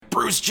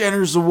Bruce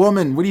Jenner's a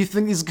woman. What do you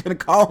think he's going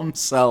to call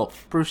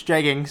himself? Bruce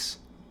Jeggings.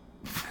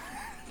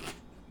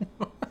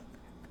 That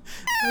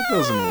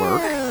doesn't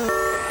work.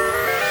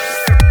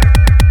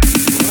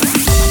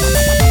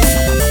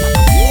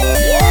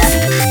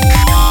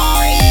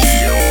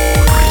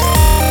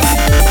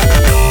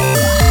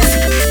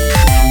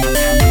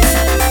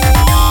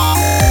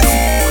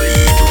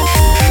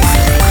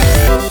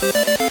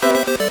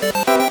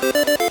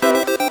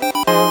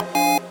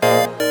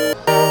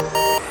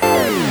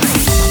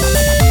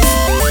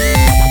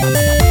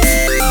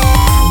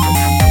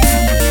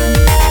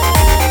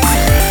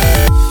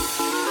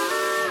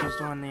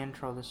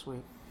 This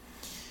week.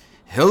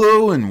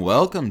 Hello and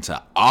welcome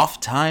to Off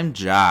Time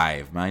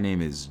Jive. My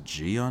name is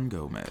Gian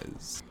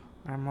Gomez.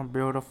 I'm a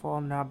beautiful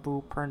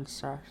Naboo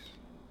princess.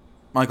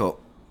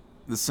 Michael,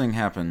 this thing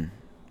happened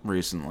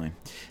recently.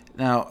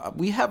 Now,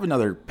 we have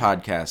another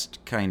podcast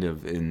kind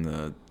of in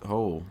the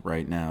hole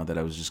right now that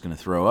I was just going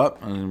to throw up.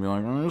 I was going to be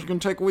like, I'm just going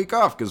to take a week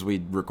off because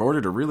we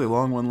recorded a really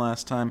long one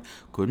last time.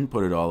 Couldn't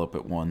put it all up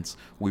at once.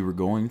 We were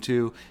going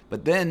to,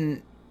 but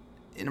then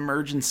an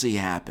emergency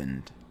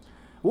happened.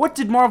 What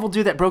did Marvel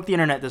do that broke the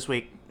internet this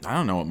week? I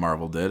don't know what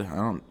Marvel did. I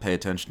don't pay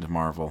attention to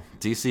Marvel.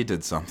 DC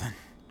did something.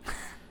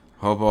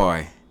 Oh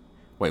boy.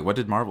 Wait, what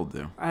did Marvel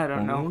do? I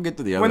don't know. We'll get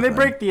to the other When they thing.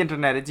 break the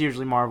internet, it's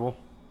usually Marvel.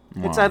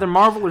 Wow. It's either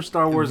Marvel or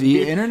Star Wars.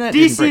 The internet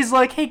DC's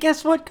like, hey,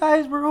 guess what,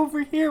 guys? We're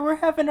over here. We're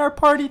having our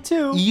party,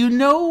 too. You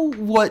know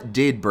what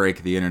did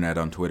break the internet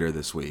on Twitter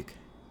this week?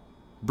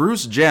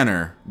 Bruce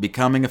Jenner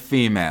becoming a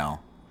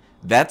female.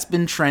 That's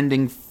been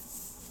trending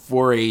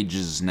for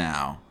ages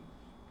now.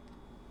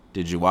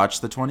 Did you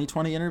watch the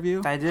 2020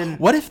 interview? I didn't.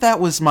 What if that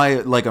was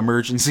my,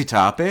 emergency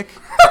topic?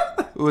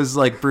 It was,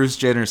 Bruce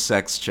Jenner's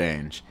sex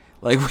change.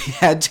 We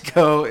had to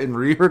go and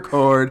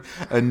re-record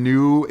a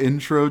new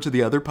intro to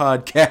the other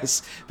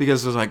podcasts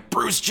because it was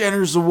Bruce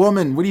Jenner's a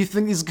woman. What do you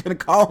think he's going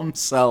to call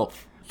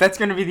himself? That's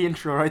going to be the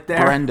intro right there.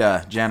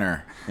 Brenda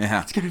Jenner.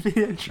 Yeah. It's going to be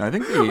the intro. I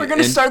think we're going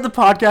to start the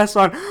podcast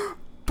on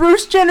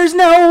Bruce Jenner's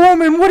now a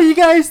woman. What do you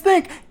guys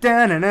think?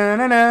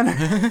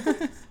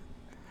 Da-na-na-na-na.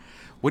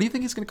 What do you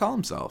think he's going to call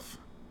himself?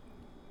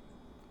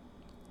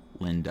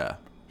 Linda.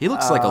 He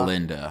looks like a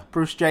Linda.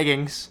 Bruce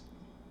Jeggings.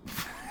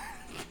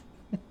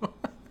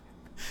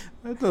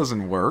 That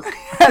doesn't work.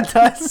 That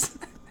does.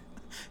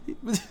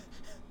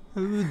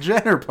 The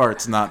Jenner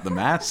part's not the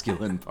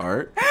masculine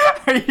part.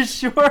 Are you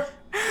sure?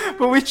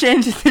 But we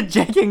changed it to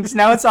Jeggings.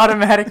 Now it's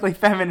automatically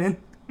feminine.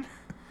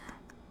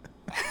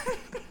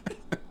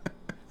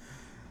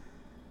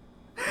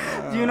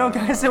 Do you know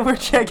guys that wear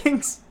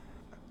jeggings?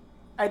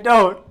 I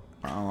don't.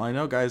 Well, I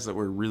know guys that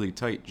wear really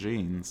tight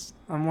jeans.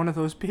 I'm one of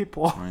those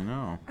people. I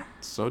know.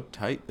 It's so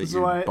tight that So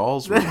your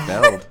balls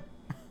rebelled.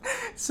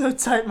 So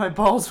tight my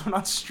balls went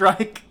on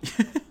strike.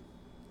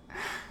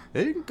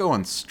 They didn't go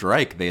on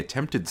strike. They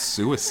attempted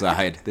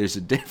suicide. There's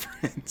a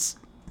difference.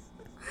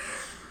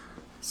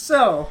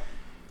 So,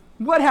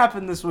 what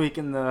happened this week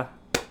in the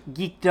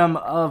geekdom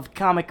of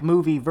comic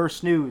movie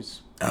verse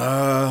news?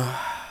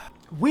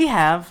 We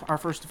have our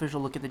first official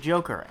look at the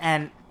Joker,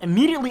 and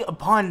immediately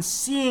upon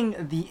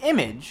seeing the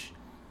image,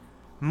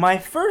 my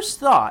first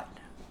thought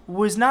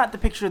was not the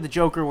picture of the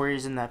Joker where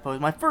he's in that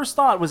pose. My first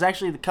thought was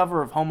actually the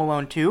cover of Home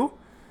Alone 2,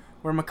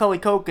 where Macaulay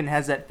Culkin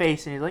has that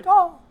face, and he's like,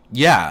 oh.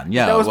 Yeah.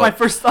 That was my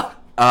first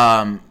thought.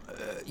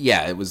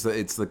 Yeah,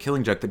 it's the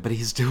Killing Joke thing, but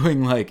he's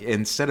doing,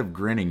 instead of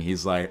grinning,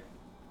 he's like...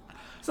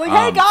 It's like,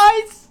 hey,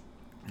 guys!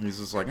 He's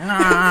just like,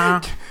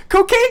 ah.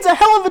 Cocaine's a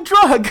hell of a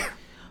drug!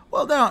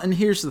 Well, now, and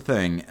here's the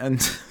thing,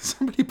 and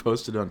somebody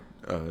posted on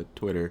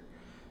Twitter,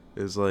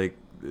 is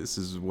this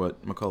is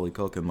what Macaulay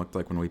Culkin looked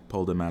like when we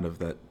pulled him out of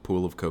that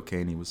pool of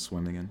cocaine he was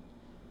swimming in.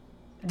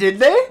 Did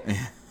they?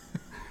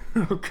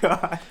 Oh,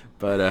 God.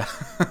 But,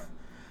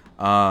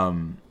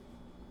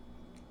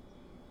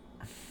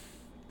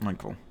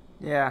 Michael.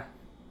 Yeah.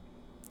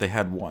 They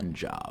had one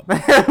job.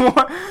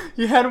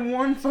 You had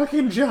one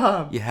fucking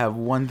job. You have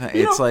one thing.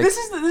 This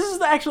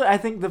is actually, I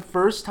think, the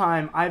first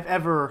time I've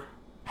ever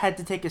had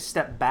to take a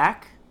step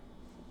back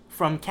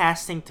from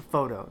casting to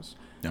photos.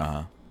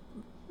 Uh-huh.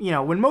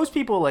 When most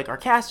people are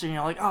casting,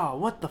 you're like, oh,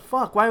 what the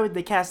fuck? Why would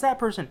they cast that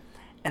person?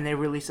 And they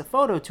release a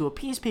photo to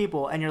appease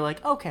people, and you're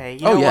like, okay,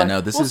 you know what?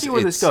 We'll see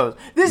where this goes.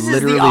 This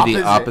literally is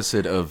the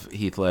opposite of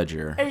Heath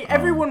Ledger.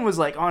 Everyone was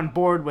on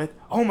board with,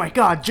 oh my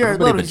god, Jared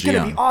Leto is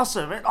going to be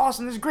awesome,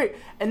 this is great.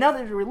 And now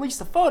that they released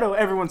the photo,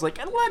 everyone's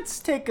like, let's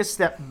take a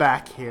step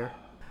back here.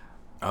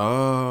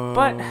 Oh.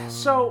 But,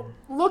 so,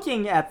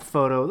 looking at the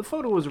photo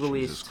was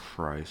released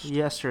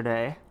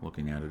yesterday.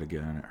 Looking at it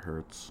again, it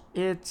hurts.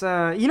 It's,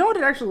 you know what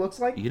it actually looks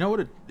like? You know what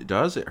it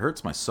does? It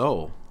hurts my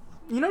soul.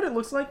 You know what it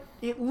looks like?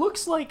 It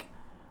looks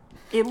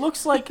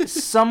like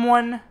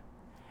someone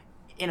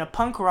in a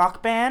punk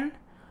rock band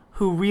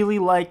who really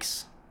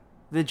likes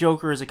the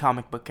Joker as a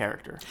comic book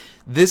character.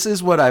 This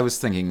is what I was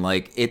thinking.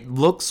 It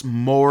looks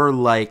more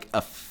like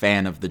a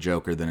fan of the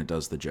Joker than it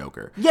does the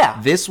Joker.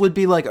 Yeah. This would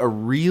be a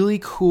really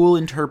cool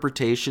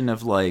interpretation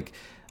of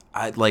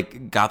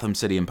Gotham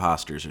City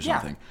Imposters or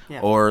something.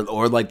 Yeah. Or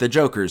the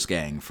Joker's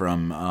gang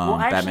from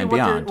Batman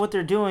Beyond. What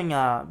they're doing,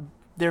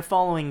 they're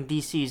following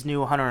DC's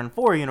new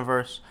 104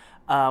 universe,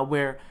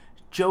 where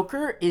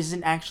Joker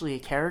isn't actually a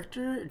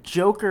character.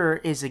 Joker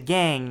is a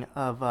gang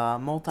of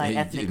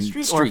multi-ethnic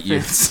street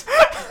orphans.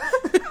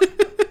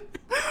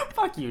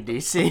 Fuck you,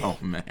 DC. Oh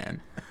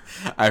man,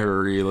 I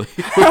really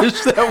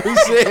wish that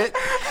was it.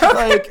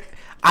 Like,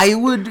 I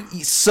would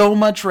so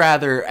much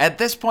rather at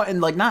this point,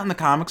 and like not in the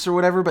comics or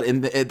whatever, but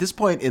at this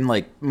point in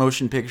like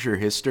motion picture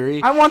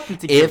history, I want them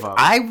to give up.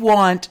 I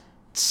want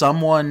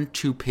someone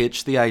to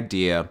pitch the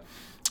idea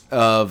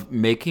of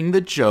making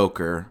the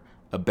Joker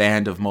a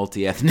band of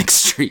multi-ethnic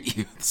street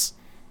youths,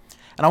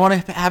 and I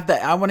want to have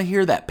that. I want to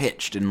hear that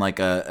pitched in like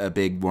a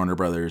big Warner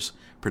Brothers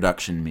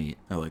production meet.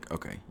 They're like,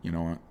 okay, you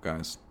know what,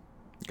 guys,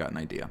 got an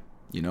idea.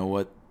 You know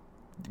what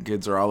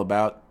kids are all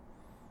about?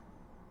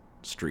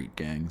 Street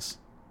gangs.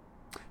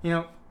 You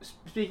know,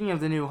 speaking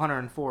of the new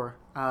 104,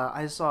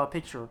 I saw a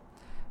picture.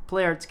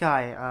 Play Art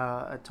Sky,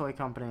 a toy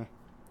company,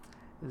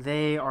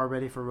 they are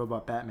ready for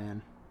Robot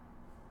Batman.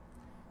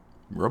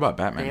 Robot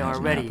Batman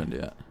hasn't happened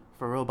yet.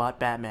 For Robot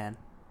Batman.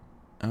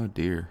 Oh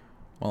dear.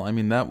 Well, I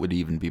mean, that would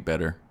even be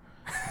better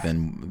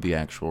than the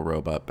actual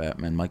Robot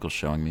Batman. Michael's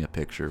showing me a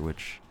picture,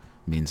 which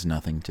means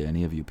nothing to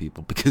any of you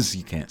people because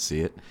you can't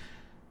see it.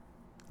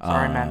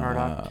 Sorry, Matt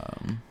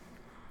Murdock.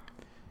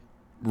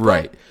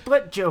 Right.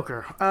 But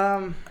Joker.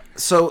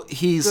 So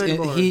he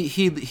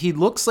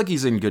looks like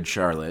he's in Good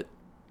Charlotte.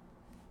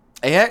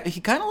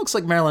 He kind of looks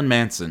like Marilyn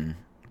Manson,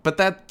 but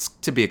that's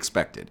to be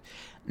expected.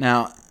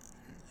 Now,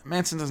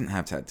 Manson doesn't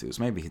have tattoos.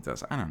 Maybe he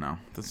does. I don't know.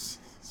 That's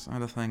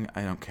not a thing.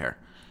 I don't care.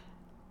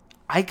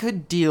 I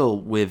could deal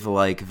with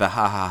like the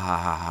ha ha ha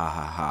ha ha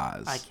ha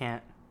ha's. I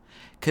can't.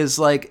 Cause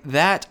like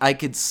that, I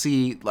could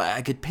see. Like,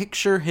 I could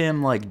picture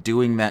him like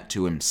doing that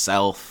to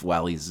himself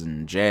while he's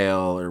in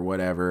jail or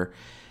whatever.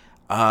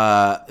 You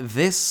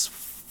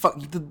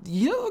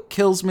know what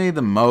kills me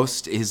the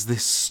most is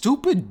this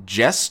stupid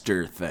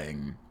jester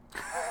thing.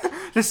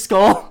 The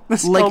skull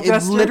like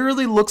jester? It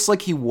literally looks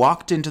like he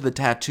walked into the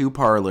tattoo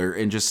parlor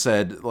and just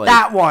said, like,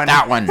 that one.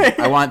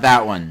 I want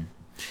that one.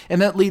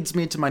 And that leads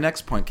me to my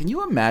next point. Can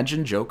you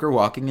imagine Joker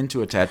walking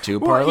into a tattoo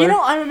parlor? Well, you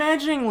know, I'm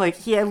imagining like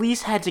he at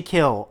least had to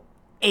kill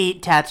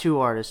 8 tattoo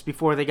artists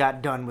before they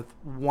got done with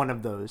one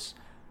of those.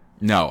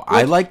 No,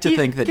 I like to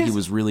think that he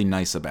was really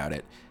nice about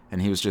it.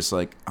 And he was just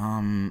like,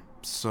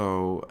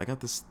 so I got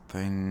this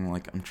thing,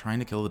 like, I'm trying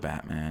to kill the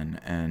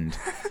Batman, and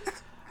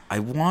I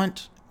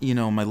want, you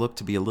know, my look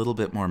to be a little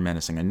bit more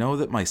menacing. I know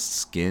that my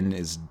skin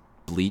is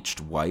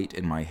bleached white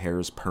and my hair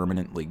is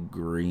permanently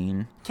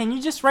green. Can you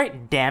just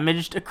write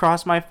damaged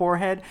across my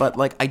forehead? But,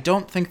 like, I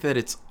don't think that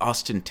it's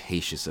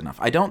ostentatious enough.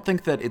 I don't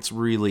think that it's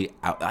really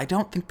out. I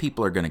don't think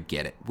people are going to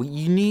get it.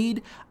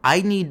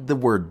 I need the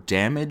word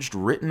damaged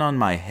written on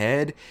my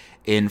head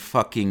in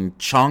fucking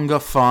Chonga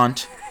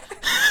font.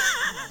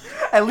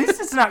 At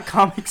least it's not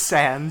Comic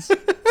Sans.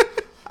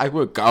 I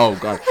would. Oh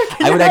god,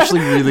 I would actually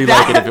really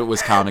like it if it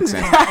was Comic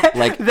Sans.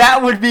 Like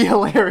that would be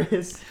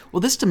hilarious.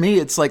 Well, this to me,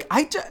 it's like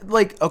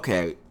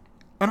okay,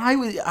 when I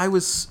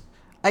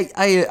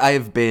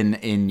have been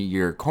in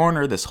your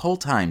corner this whole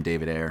time,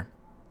 David Ayer.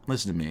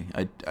 Listen to me.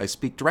 I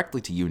speak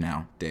directly to you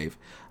now, Dave.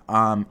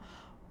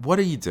 What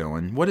are you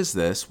doing? What is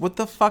this? What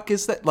the fuck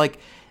is that? Like.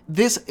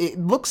 It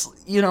looks,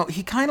 you know,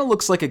 he kind of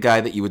looks like a guy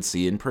that you would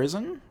see in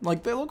prison.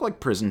 Like, they look like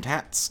prison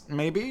tats,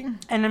 maybe.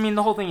 And, I mean,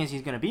 the whole thing is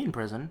he's going to be in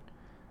prison.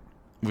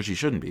 Which he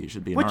shouldn't be. He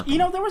should be in Which, Arkham. you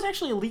know, there was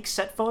actually a leaked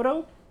set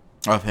photo.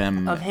 Of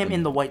him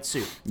in the white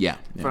suit. Yeah.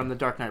 From The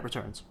Dark Knight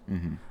Returns.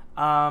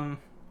 Mm-hmm.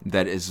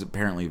 That is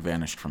apparently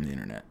vanished from the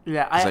internet.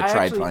 Yeah, I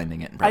tried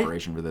finding it in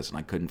preparation for this, and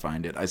I couldn't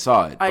find it. I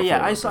saw it before,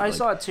 I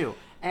saw it, too.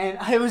 And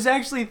I was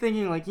actually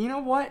thinking, like, you know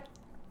what?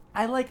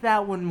 I like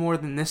that one more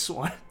than this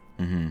one.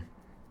 Mm-hmm.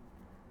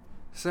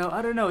 So,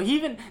 I don't know.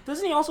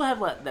 Doesn't he also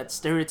have that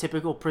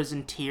stereotypical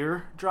prison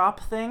tear drop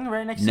thing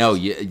right next to No,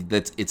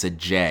 it's a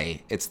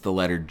J. It's the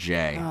letter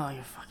J. Oh,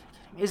 you're fucking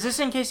kidding me. Is this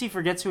in case he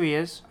forgets who he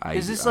is?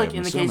 Is this I'm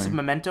in the assuming. case of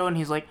Memento and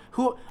he's like,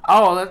 who?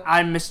 Oh,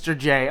 I'm Mr.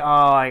 J. Oh,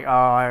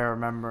 I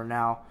remember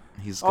now.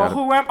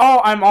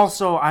 I'm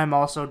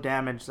also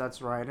damaged.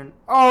 That's right. And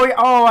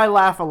I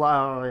laugh a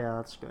lot. Oh, yeah,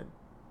 that's good.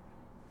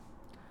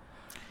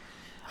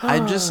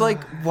 I'm just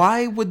like,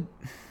 why would...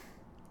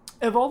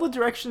 Of all the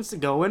directions to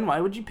go in,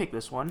 why would you pick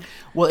this one?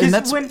 Well, and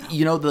that's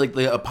you know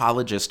the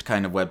apologist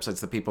kind of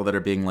websites, the people that are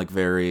being like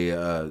very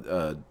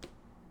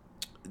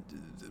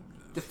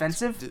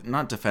defensive?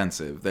 Not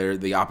defensive. They're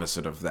the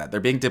opposite of that. They're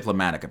being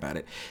diplomatic about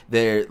it.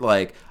 They're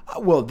like,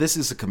 well, this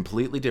is a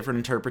completely different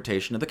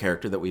interpretation of the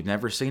character that we've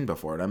never seen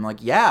before. And I'm like,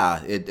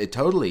 yeah, it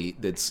totally,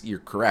 you're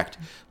correct.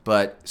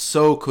 But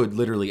so could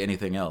literally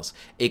anything else.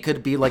 It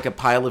could be like a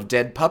pile of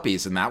dead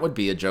puppies, and that would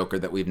be a Joker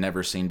that we've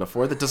never seen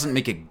before. That doesn't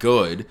make it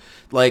good.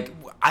 Like,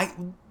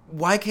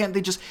 why can't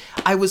they just...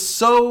 I was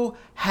so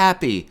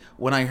happy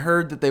when I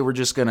heard that they were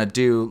just going to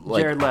do...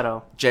 like Jared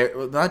Leto.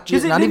 Not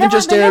even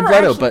just Jared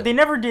Leto, but... They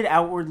never did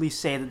outwardly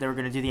say that they were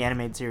going to do the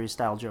animated series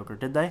style Joker,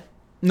 did they?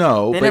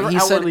 No, They but never he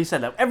outwardly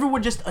said... said that.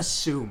 Everyone just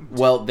assumed.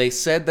 Well, they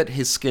said that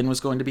his skin was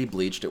going to be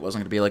bleached. It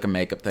wasn't going to be like a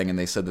makeup thing, and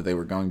they said that they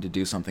were going to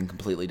do something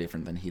completely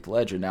different than Heath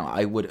Ledger. Now,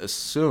 I would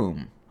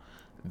assume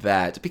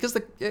that because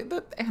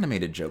the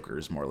animated Joker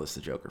is more or less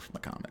the Joker from the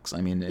comics.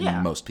 I mean,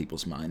 in most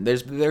people's mind,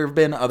 there have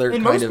been other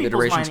in kind most of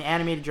people's iterations. mind, the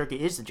animated Joker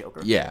is the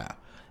Joker. Yeah.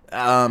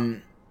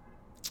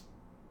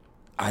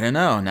 I don't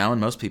know. Now in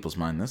most people's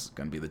mind, this is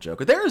going to be the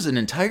Joker. There is an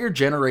entire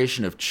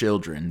generation of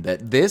children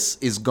that this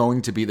is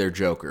going to be their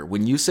Joker.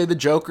 When you say the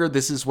Joker,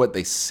 this is what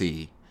they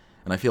see.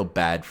 And I feel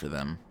bad for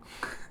them.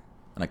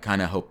 And I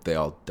kind of hope they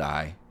all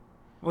die.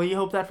 Well, you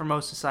hope that for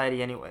most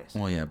society anyways.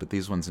 Well, yeah, but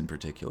these ones in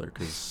particular,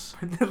 because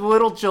The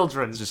little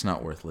children. it's just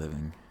not worth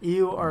living.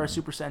 You are a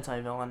Super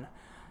Sentai villain.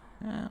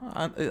 Yeah,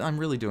 I'm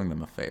really doing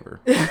them a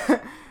favor.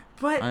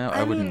 But,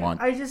 I wouldn't mean,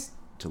 want I just...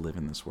 to live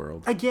in this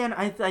world. Again,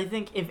 I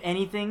think if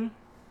anything,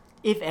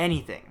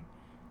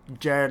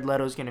 Jared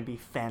Leto's going to be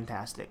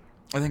fantastic.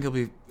 I think he'll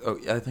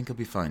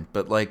be fine.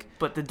 But, like...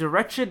 But the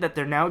direction that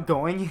they're now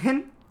going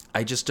in...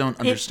 I just don't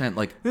understand,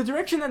 The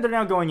direction that they're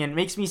now going in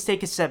makes me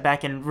take a step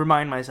back and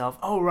remind myself,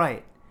 oh,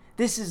 right,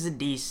 this is a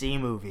DC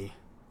movie.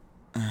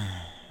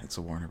 It's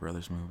a Warner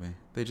Brothers movie.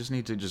 They just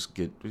need to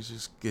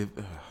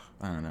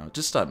I don't know.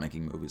 Just stop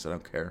making movies. I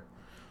don't care.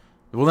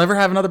 We'll never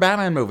have another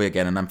Batman movie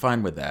again, and I'm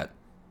fine with that.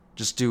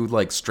 Just do,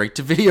 like,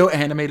 straight-to-video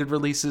animated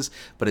releases,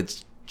 but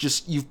it's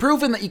just... You've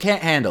proven that you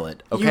can't handle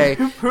it, okay?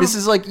 This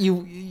is like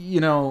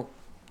you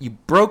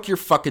broke your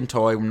fucking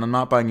toy, and I'm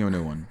not buying you a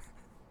new one.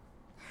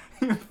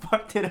 You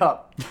fucked it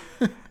up.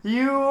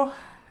 You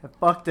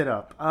fucked it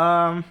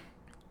up.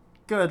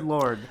 Good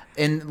lord.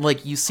 And,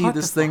 like, you see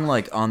this thing,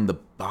 like, on the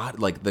bot,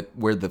 like,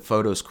 where the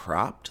photo's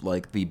cropped,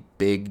 like, the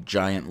big,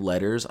 giant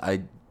letters.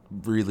 I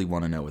really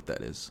want to know what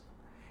that is.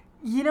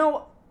 You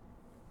know...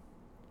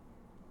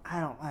 I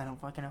don't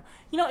fucking know.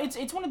 You know,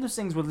 it's one of those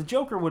things where the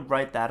Joker would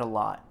write that a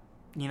lot.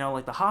 You know,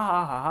 like the ha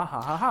ha ha ha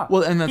ha ha ha.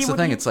 Well, and that's the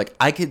thing. It's like,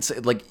 I could say,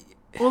 like...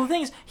 Well, the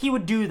thing is, he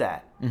would do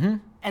that. Mm-hmm.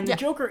 And the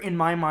Joker, in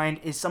my mind,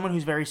 is someone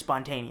who's very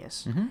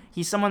spontaneous. Mm-hmm.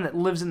 He's someone that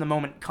lives in the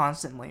moment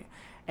constantly.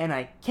 And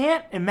I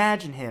can't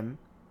imagine him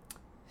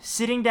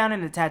sitting down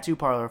in a tattoo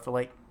parlor for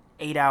like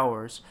 8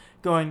 hours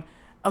going,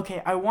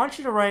 okay, I want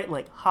you to write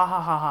like ha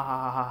ha ha ha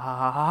ha ha ha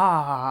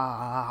ha ha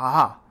ha ha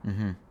ha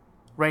Mm-hmm.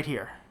 right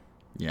here.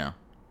 Yeah.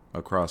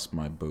 Across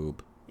my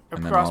boob.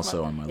 And then Across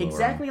also on my lower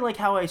exactly arm. like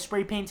how I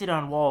spray painted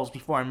on walls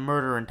before I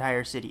murder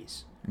entire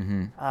cities.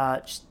 Mm-hmm.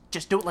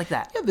 Just do it like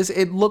that. Yeah,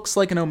 it looks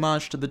like an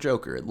homage to the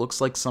Joker. It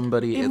looks like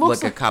somebody,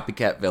 like a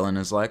copycat villain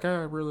is like, I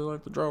really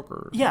like the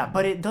Joker. Yeah,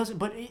 but it doesn't.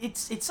 But it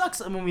sucks.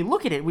 When we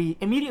look at it, we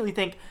immediately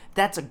think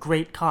that's a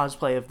great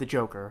cosplay of the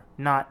Joker.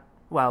 Not,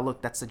 wow,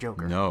 look, that's the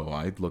Joker. No,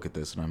 I look at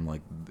this and I'm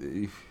like,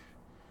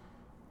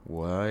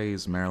 why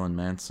is Marilyn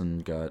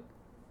Manson got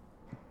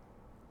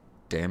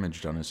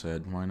damaged on his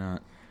head? Why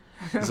not?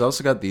 He's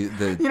also got the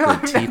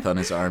teeth on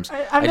his arms.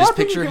 I just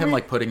picture him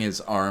like putting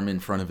his arm in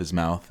front of his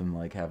mouth and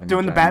like having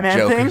doing the Batman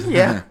Joker thing.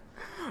 Yeah,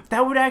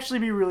 that would actually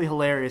be really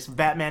hilarious. If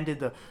Batman did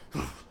the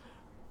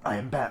 "I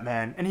am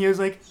Batman" and he was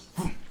like,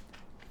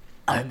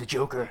 "I am the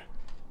Joker."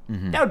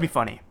 Mm-hmm. That would be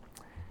funny.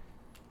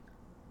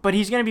 But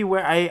he's gonna be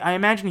I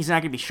imagine he's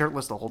not gonna be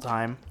shirtless the whole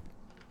time.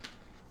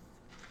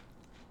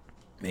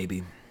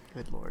 Maybe.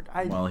 Good lord.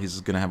 Well,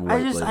 he's going to have a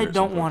white I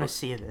don't want to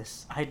see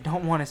this. I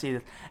don't want to see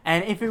this.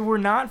 And if it were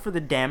not for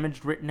the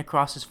damage written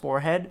across his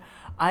forehead,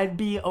 I'd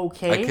be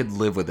okay. I could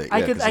live with it. Yeah,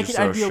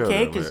 I'd be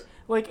okay because,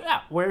 like,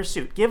 yeah, wear a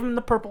suit. Give him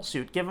the purple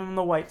suit. Give him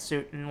the white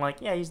suit. And, like,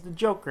 yeah, he's the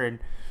Joker. And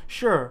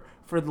sure,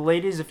 for the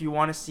ladies, if you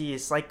want to see a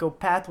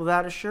psychopath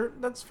without a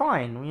shirt, that's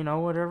fine. You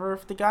know, whatever.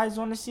 If the guys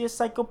want to see a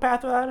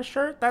psychopath without a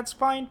shirt, that's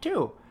fine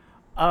too.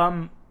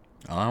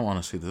 I don't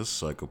want to see this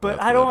psychopath.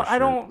 But I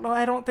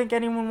don't think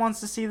anyone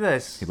wants to see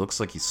this. He looks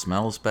like he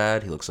smells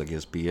bad. He looks like he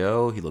has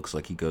BO. He looks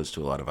like he goes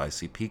to a lot of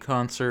ICP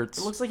concerts.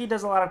 It looks like he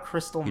does a lot of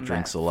crystal meth. He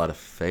drinks a lot of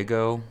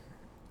Faygo.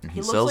 And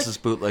he sells his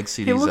bootleg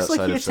CDs outside of 7-Eleven. He looks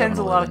like he attends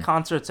a lot of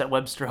concerts at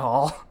Webster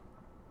Hall.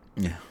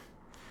 Yeah.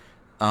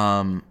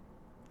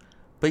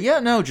 But yeah,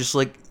 no, just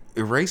like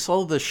erase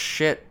all the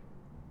shit.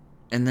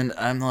 And then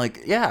I'm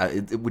like, yeah,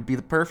 it would be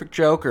the perfect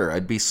Joker.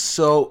 I'd be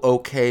so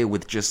okay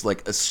with just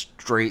like a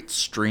straight,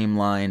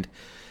 streamlined,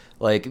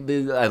 like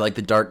I like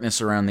the darkness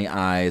around the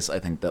eyes. I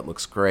think that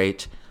looks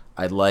great.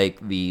 I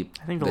think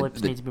the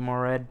lips need to be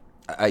more red.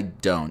 I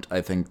don't. I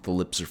think the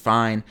lips are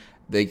fine.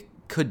 They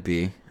could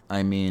be.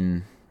 I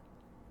mean,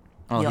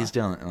 he's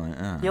doing.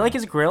 You like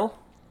his grill?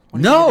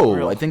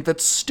 No, I think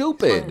that's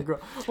stupid.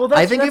 Well,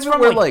 that's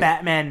from like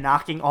Batman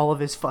knocking all of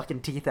his fucking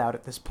teeth out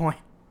at this point.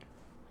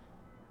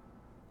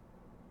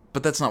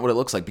 But that's not what it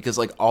looks like, because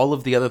like all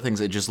of the other things,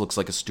 it just looks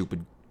like a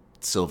stupid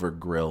silver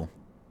grill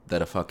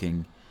that a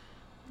fucking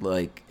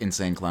like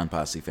Insane Clown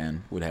Posse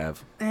fan would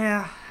have.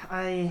 Yeah,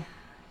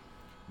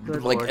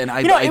 Good like, Lord. And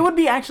it would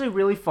be actually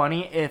really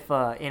funny if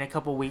in a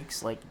couple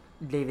weeks, like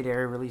David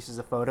Ayer releases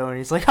a photo and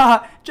he's like,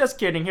 "Ha, just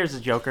kidding. Here's a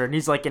Joker," and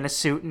he's like in a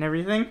suit and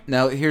everything.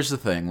 Now, here's the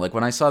thing: like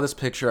when I saw this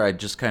picture, I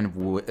just kind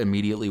of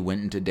immediately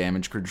went into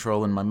damage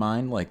control in my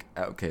mind. Like,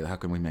 okay, how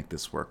can we make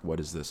this work?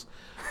 What is this?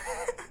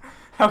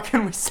 How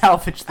can we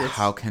salvage this?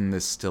 How can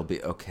this still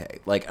be okay?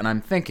 Like, and I'm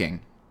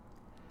thinking,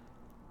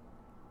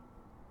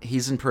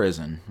 he's in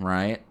prison,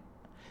 right?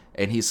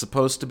 And he's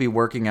supposed to be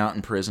working out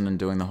in prison and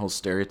doing the whole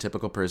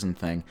stereotypical prison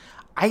thing.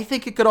 I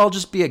think it could all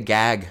just be a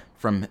gag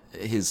from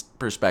his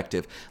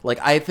perspective.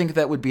 Like, I think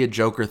that would be a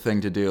Joker thing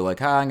to do.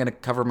 Like, I'm going to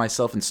cover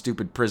myself in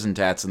stupid prison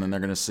tats, and then they're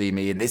going to see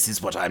me, and this is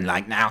what I'm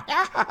like now.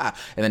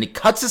 And then he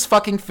cuts his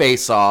fucking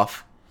face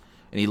off,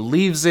 and he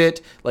leaves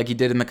it like he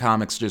did in the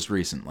comics just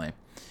recently.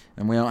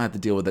 And we don't have to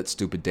deal with that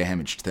stupid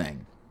damaged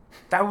thing.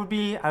 That would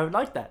be... I would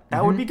like that.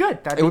 That would be good.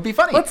 It would be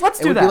funny. Let's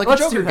do that. It would be like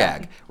Let's a Joker do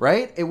that. gag,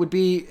 right? It would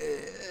be...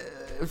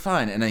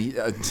 fine, and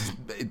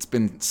it's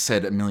been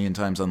said a million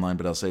times online,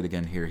 but I'll say it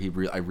again here.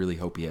 I really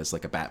hope he has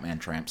like a Batman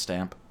tramp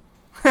stamp.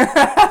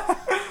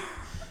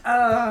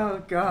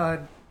 Oh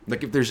God!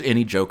 Like if there's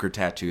any Joker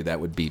tattoo, that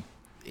would be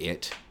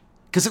it,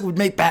 because it would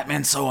make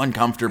Batman so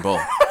uncomfortable.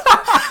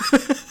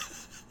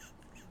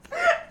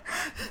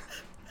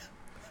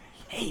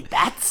 Hey,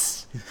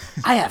 Bats!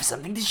 I have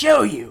something to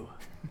show you.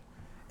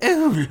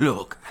 Oh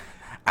look,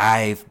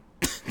 I've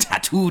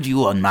tattooed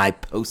you on my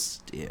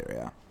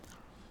posterior.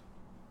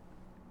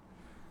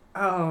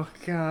 Oh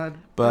God!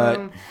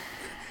 But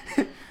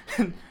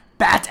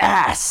bat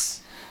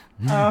ass.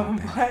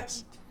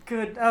 But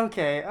good.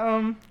 Okay.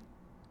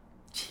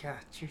 Yeah.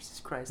 Jesus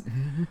Christ.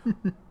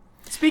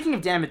 Speaking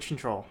of damage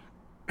control,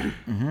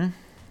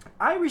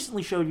 I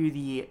recently showed you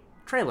the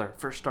trailer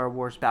for Star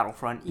Wars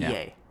Battlefront EA.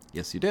 Yeah.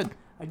 Yes, you did.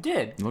 I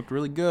did. You looked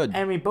really good.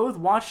 And we both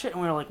watched it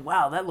and we were like,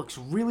 wow, that looks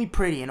really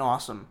pretty and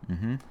awesome.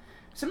 Mm-hmm.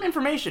 Some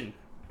information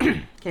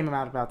came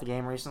out about the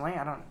game recently.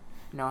 I don't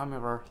know how many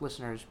of our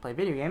listeners play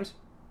video games.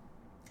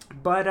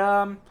 But,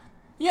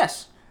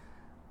 yes.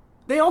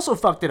 They also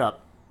fucked it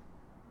up.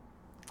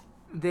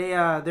 They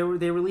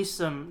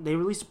released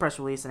a press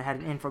release and had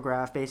an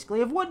infograph,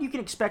 basically, of what you can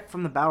expect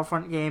from the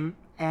Battlefront game.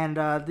 And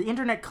the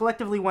internet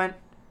collectively went,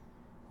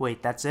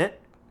 wait, that's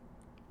it?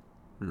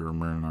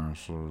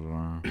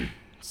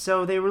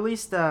 So they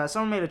released,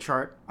 someone made a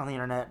chart on the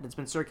internet that's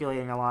been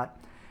circulating a lot,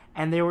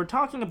 and they were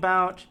talking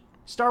about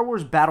Star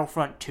Wars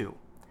Battlefront 2,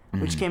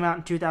 which came out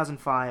in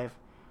 2005,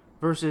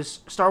 versus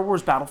Star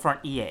Wars Battlefront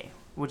EA,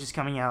 which is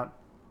coming out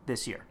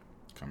this year.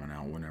 Coming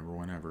out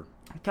whenever.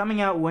 Coming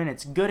out when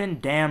it's good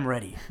and damn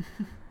ready.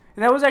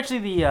 That was actually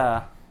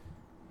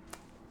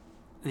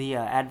the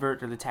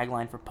advert or the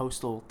tagline for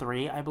Postal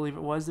 3, I believe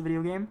it was, the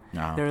video game.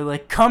 Oh. They're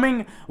like,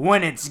 coming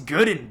when it's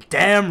good and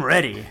damn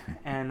ready.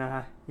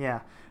 And, yeah.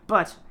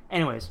 But,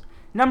 anyways,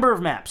 number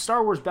of maps.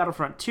 Star Wars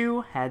Battlefront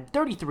 2 had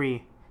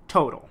 33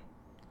 total.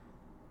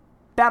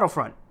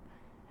 Battlefront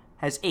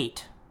has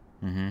 8.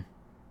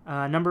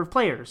 Mm-hmm. Number of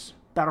players.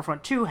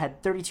 Battlefront 2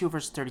 had 32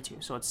 versus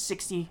 32, so it's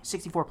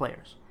 64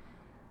 players.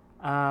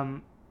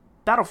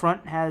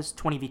 Battlefront has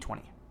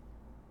 20v20.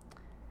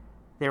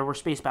 There were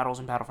space battles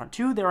in Battlefront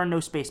 2. There are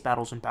no space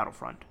battles in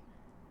Battlefront.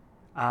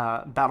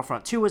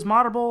 Battlefront 2 is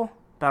moddable.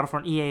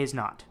 Battlefront EA is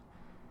not.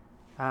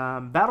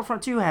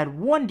 Battlefront 2 had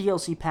one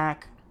DLC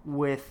pack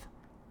with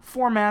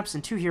 4 maps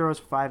and 2 heroes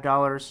for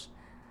 $5.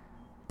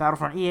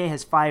 Battlefront EA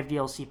has 5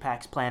 DLC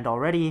packs planned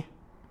already.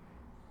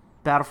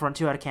 Battlefront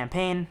 2 had a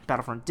campaign.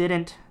 Battlefront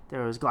didn't.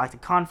 There was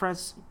Galactic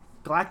Conquest,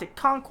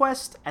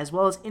 as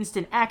well as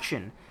Instant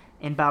Action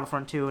in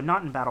Battlefront 2 and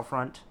not in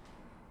Battlefront.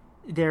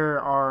 There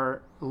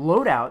are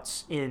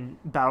loadouts in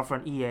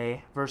Battlefront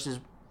EA versus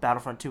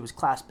Battlefront 2 is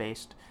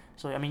class-based.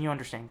 So, I mean, you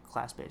understand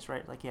class-based,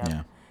 right? Like, you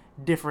have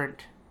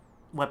different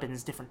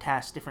weapons, different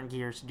tasks, different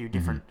gears to do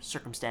different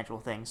circumstantial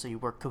things, so you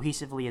work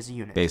cohesively as a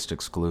unit. Based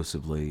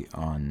exclusively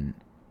on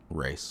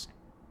race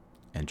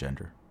and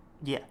gender.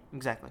 Yeah,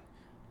 exactly.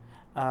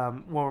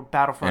 Or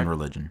Battlefront... And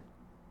religion.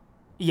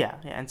 Yeah,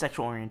 and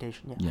sexual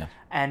orientation, Yeah.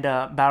 And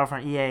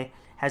Battlefront EA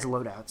has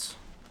loadouts.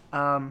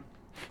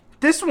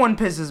 This one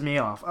pisses me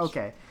off.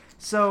 Okay,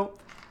 so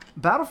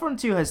Battlefront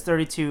 2 has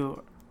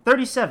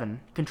 37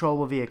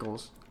 controllable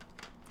vehicles.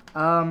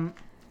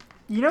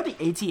 You know the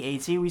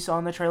AT-AT we saw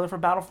in the trailer for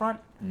Battlefront?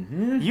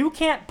 Mm-hmm. You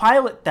can't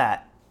pilot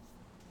that.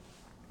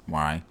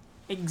 Why?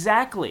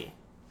 Exactly.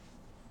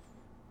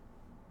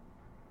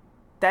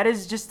 That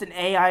is just an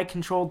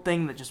AI-controlled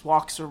thing that just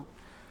walks around.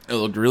 It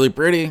looked really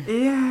pretty.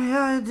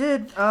 Yeah, it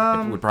did.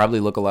 It would probably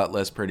look a lot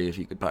less pretty if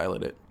you could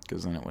pilot it,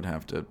 because then it would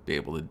have to be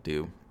able to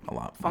do a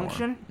lot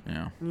function? More.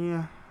 Yeah.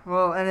 Yeah.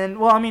 Well, and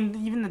then, I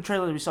mean, even the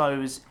trailer that we saw, it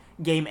was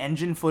game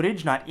engine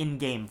footage, not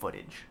in-game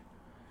footage.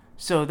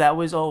 So that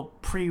was all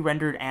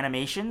pre-rendered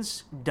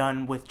animations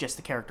done with just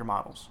the character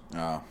models.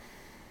 Oh.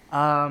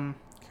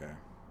 Okay.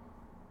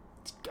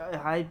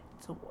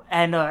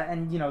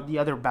 And you know, the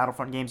other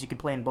Battlefront games you can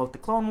play in both the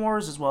Clone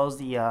Wars as well as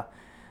the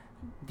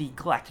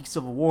Galactic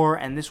Civil War,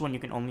 and this one you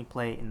can only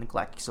play in the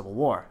Galactic Civil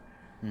War.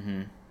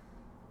 Mm-hmm.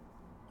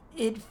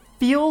 It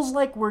feels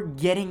like we're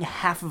getting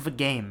half of a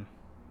game,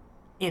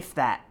 if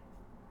that.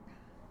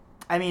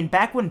 I mean,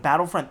 back when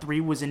Battlefront 3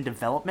 was in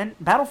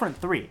development, Battlefront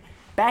 3,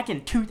 back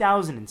in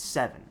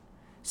 2007,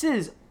 this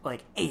is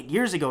like 8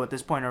 years ago at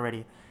this point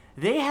already,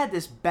 they had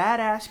this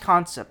badass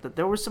concept that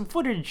there was some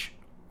footage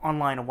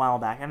online a while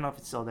back. I don't know if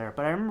it's still there,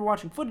 but I remember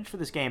watching footage for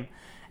this game,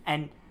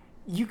 and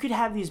you could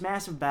have these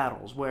massive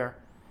battles where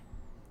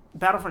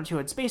Battlefront 2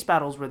 had space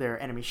battles where there are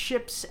enemy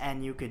ships,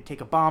 and you could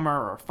take a bomber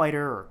or a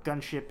fighter or a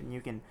gunship, and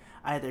you can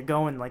either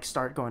go and like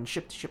start going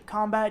ship-to-ship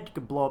combat, you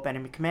could blow up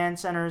enemy command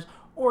centers,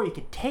 or you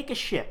could take a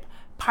ship,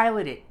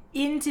 pilot it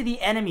into the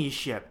enemy's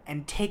ship,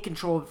 and take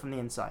control of it from the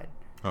inside.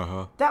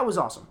 Uh-huh. That was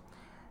awesome.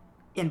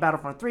 In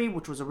Battlefront 3,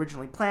 which was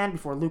originally planned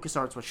before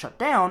LucasArts was shut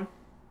down,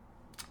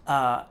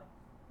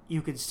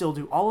 you could still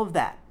do all of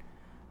that.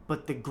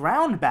 But the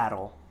ground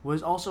battle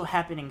was also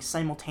happening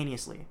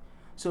simultaneously.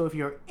 So if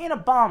you're in a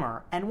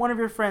bomber and one of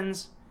your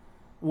friends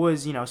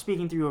was,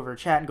 speaking through over a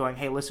chat and going,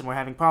 hey, listen, we're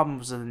having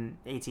problems in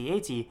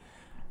AT-AT,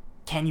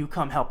 can you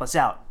come help us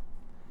out?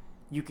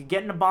 You could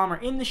get in a bomber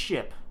in the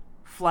ship,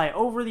 fly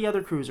over the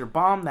other cruiser,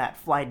 bomb that,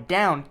 fly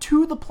down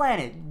to the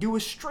planet, do a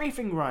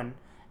strafing run,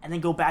 and then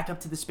go back up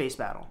to the space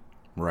battle.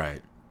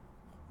 Right.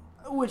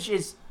 Which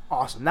is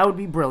awesome. That would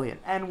be brilliant.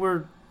 And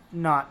we're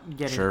not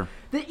getting... Sure.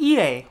 The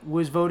EA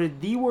was voted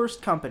the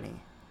worst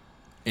company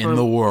in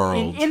the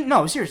world.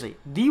 No, seriously.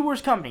 The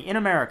worst company in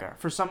America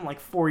for something like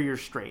 4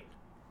 years straight.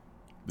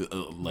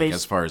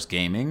 As far as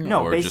gaming?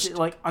 No, or basically, just...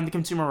 like, on the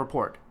Consumer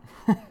Report.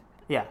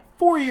 Yeah,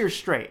 4 years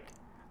straight.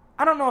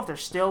 I don't know if they're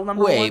still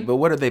number one. Wait, but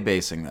what are they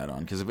basing that on?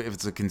 Because if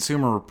it's a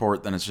Consumer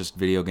Report, then it's just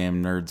video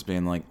game nerds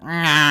being like,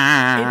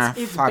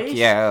 fuck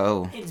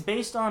you. It's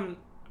based on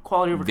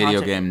quality over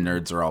video content, game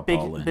nerds are all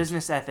big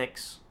business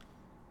ethics,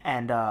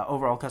 and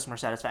overall customer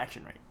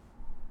satisfaction rate.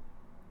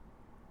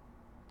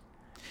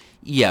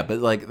 Yeah, but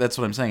like that's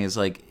what I'm saying is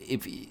like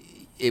if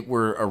it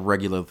were a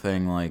regular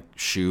thing like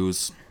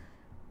shoes,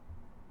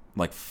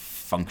 like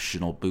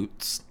functional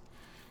boots,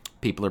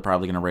 people are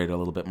probably going to rate it a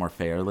little bit more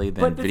fairly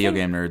than video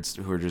game nerds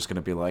who are just going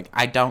to be like,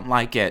 I don't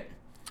like it.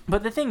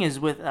 But the thing is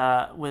with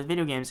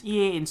video games,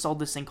 EA installed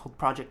this thing called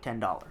Project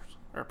 $10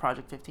 or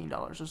Project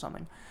 $15 or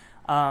something.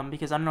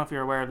 Because I don't know if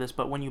you're aware of this,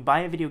 but when you buy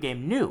a video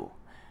game new,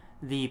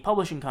 the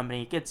publishing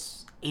company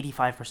gets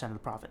 85% of the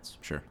profits.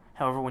 Sure.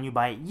 However, when you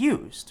buy it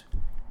used,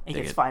 it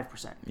gets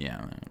 5%.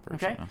 Yeah.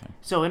 Okay?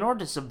 So in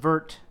order to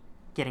subvert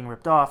getting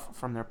ripped off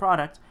from their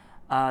product,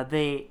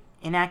 they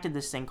enacted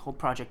this thing called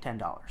Project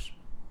 $10.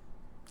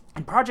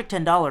 And Project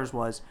 $10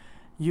 was,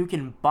 you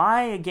can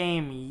buy a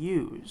game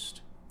used.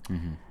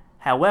 Mm-hmm.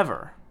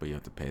 However... But you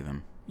have to pay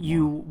them.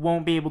 You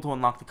won't be able to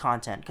unlock the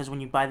content, because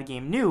when you buy the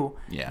game new,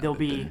 there'll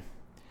be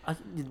a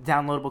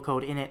downloadable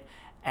code in it,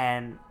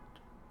 and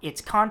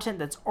it's content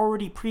that's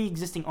already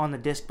pre-existing on the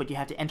disc, but you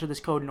have to enter this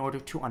code in order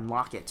to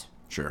unlock it.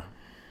 Sure.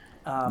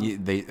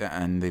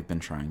 They've been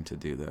trying to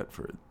do that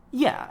for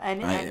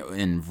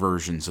in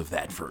versions of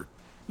that for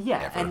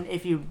ever. And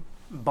if you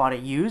bought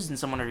it used and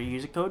someone entered a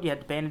user code, you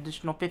had to pay an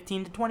additional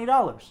 $15 to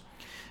 $20.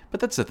 But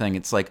that's the thing.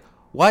 It's like,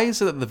 why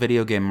is it that the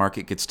video game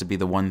market gets to be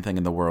the one thing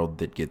in the world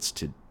that gets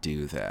to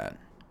do that?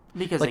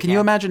 Because like, can you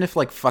imagine if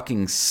like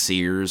fucking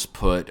Sears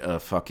put a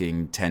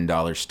fucking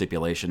 $10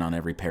 stipulation on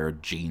every pair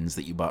of jeans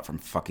that you bought from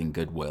fucking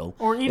Goodwill?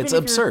 Or even it's if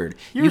absurd.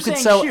 You're you could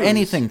sell shoes.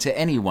 anything to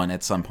anyone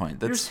at some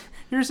point.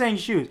 You're saying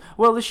shoes.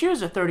 Well, the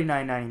shoes are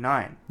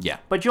 $39.99. Yeah,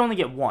 but you only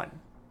get one.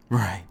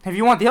 Right. If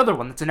you want the other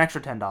one, that's an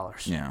extra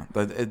 $10. Yeah,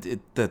 but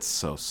that's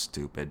so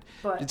stupid.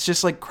 But it's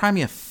just like, cry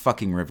me a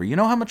fucking river. You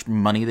know how much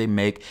money they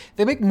make?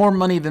 They make more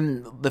money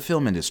than the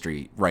film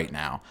industry right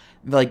now.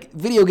 Like,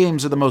 video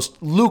games are the most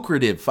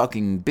lucrative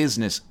fucking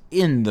business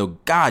in the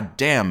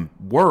goddamn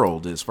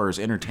world as far as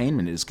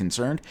entertainment is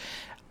concerned.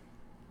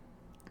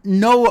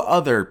 No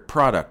other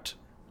product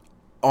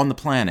on the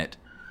planet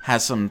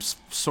has some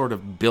sort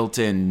of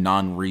built-in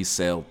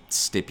non-resale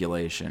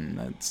stipulation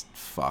that's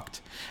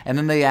fucked. And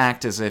then they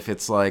act as if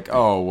it's like,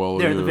 oh, well...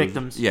 They're the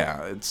victims.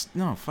 Yeah, it's...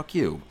 No, fuck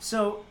you.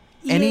 So...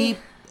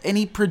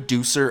 Any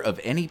producer of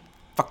any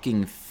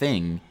fucking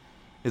thing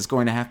is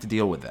going to have to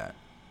deal with that.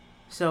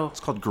 So... It's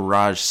called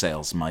garage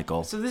sales,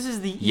 Michael. So this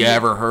is the... You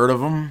ever heard of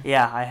them?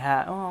 Yeah, I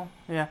have. Oh,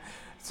 yeah.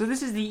 So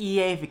this is the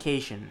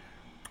EA-ification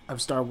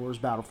of Star Wars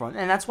Battlefront.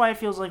 And that's why it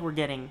feels like we're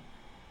getting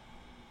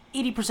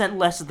 80%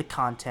 less of the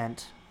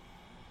content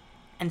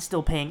and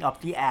still paying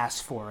up the ass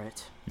for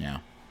it. Yeah.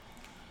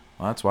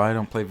 Well, that's why I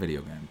don't play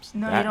video games.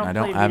 No, you don't I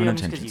don't play have video an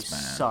games attention because you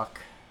span.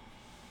 suck.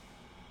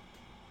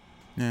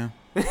 Yeah.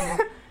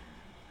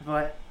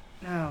 But,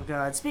 oh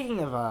god,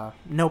 speaking of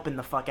noping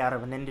the fuck out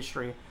of an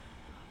industry,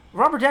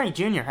 Robert Downey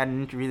Jr. had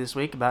an interview this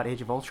week about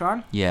Age of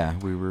Ultron. Yeah,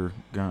 we were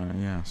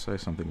gonna say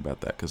something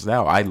about that, because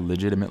now I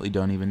legitimately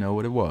don't even know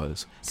what it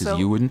was, because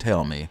you wouldn't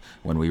tell me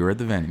when we were at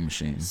the vending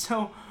machine.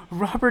 So,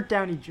 Robert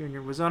Downey Jr.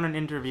 was on an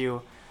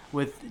interview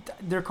with,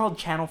 they're called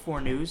Channel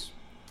 4 News,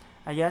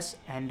 I guess,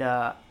 and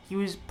he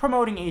was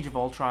promoting Age of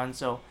Ultron,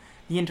 so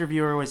the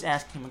interviewer was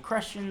asking him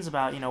questions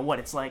about, what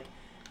it's like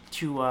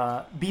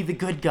to be the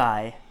good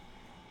guy,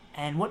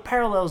 and what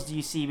parallels do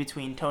you see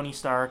between Tony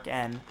Stark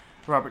and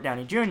Robert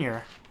Downey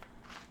Jr.,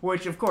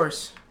 which, of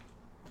course,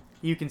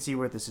 you can see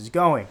where this is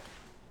going.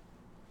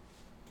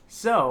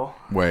 So...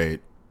 Wait.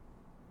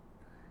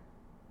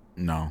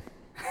 No.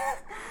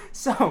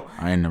 So...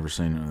 I ain't never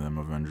seen any of them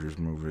Avengers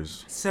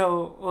movies.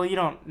 So, well, you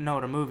don't know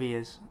what a movie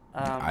is.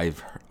 I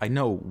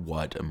know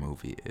what a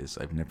movie is.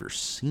 I've never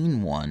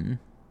seen one.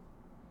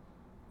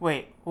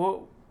 Wait,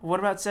 what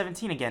about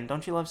 17 again?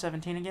 Don't you love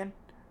 17 again?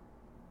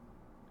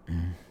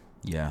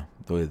 Yeah.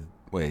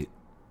 Wait.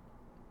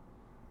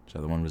 Is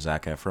that the one with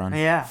Zac Efron?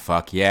 Yeah.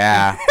 Fuck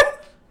yeah.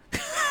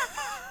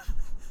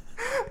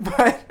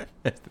 But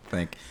I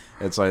think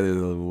it's either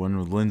the one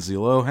with Lindsay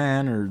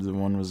Lohan or the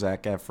one with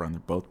Zac Efron. They're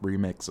both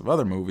remakes of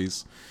other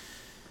movies.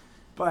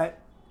 But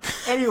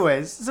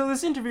anyways, so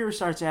this interviewer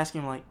starts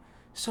asking him, like,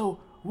 so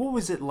what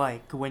was it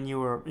like when you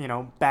were,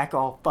 back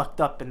all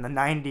fucked up in the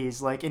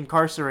 90s, like,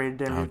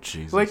 incarcerated? And, Oh,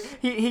 Jesus. Like,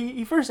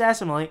 he first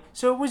asked him, like,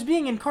 so was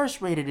being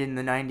incarcerated in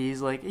the 90s,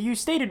 like, you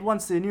stated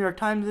once to the New York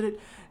Times that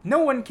no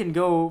one can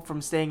go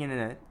from staying in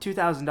a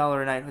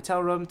 $2,000 a night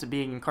hotel room to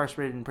being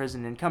incarcerated in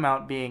prison and come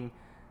out being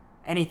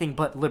anything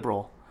but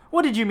liberal.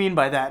 What did you mean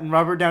by that? And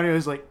Robert Downey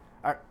was like,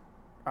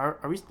 are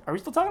we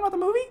still talking about the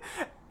movie?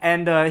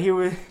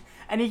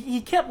 And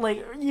he kept,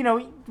 like,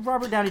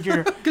 Robert Downey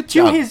Jr. Good to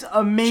job. his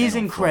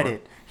amazing Channel 4.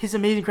 credit. His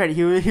amazing credit.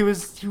 He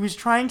was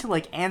trying to,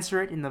 like,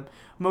 answer it in the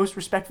most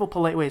respectful,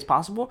 polite way as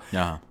possible.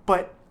 Yeah.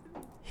 But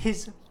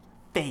his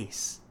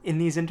face in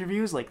these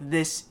interviews, like,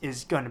 this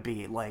is gonna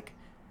be like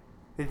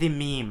the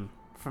meme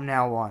from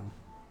now on.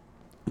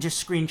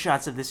 Just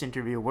screenshots of this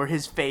interview where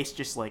his face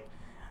just, like,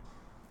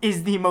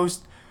 is the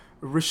most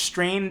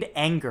restrained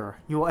anger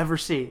you will ever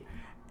see.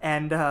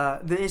 And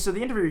so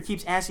the interviewer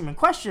keeps asking him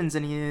questions,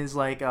 and he is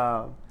like,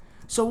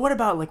 so what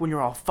about, like, when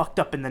you're all fucked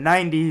up in the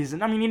 90s?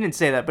 And I mean, he didn't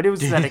say that, but it was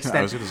to that extent.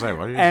 I was going to say,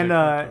 why did you and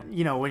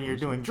say when you're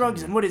doing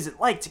drugs, and what is it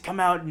like to come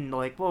out and,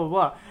 like, blah blah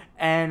blah.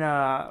 And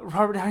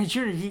Robert Downey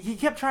Jr. he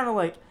kept trying to,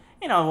 like,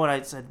 what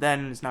I said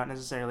then is not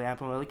necessarily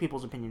applicable. Like,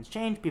 people's opinions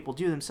change, people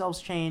do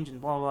themselves change,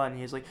 and blah blah. And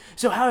he's like,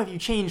 so how have you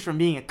changed from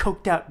being a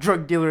coked out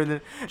drug dealer in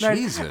the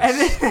Jesus.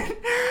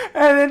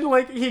 and then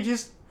like he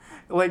just,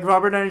 like,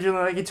 Robert Downey Jr.,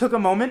 like, he took a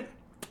moment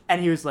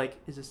and he was like,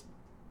 is this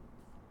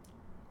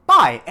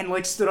bye, and,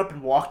 like, stood up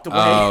and walked away.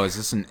 Oh, is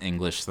this an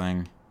English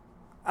thing?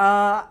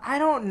 I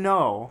don't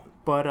know,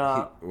 but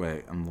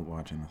Wait, I'm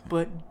watching the thing.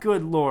 but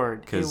good lord,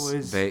 it Because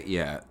was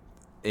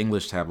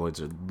English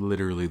tabloids are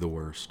literally the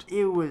worst.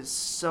 it was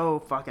so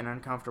fucking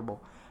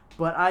uncomfortable.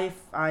 But I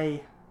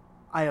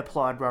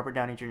applaud Robert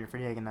Downey Jr. for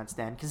taking that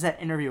stand, because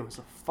that interview was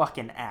a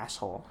fucking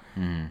asshole.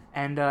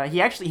 And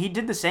he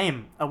did the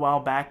same a while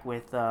back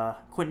with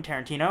Quentin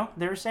Tarantino.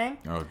 They were saying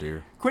Oh,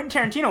 dear.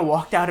 Quentin Tarantino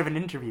walked out of an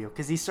interview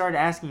because he started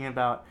asking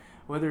about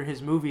whether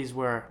his movies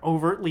were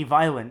overtly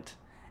violent,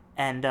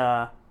 and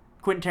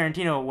Quentin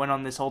Tarantino went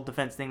on this whole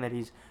defense thing that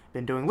he's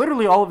been doing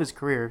literally all of his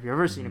career. If you've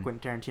ever seen a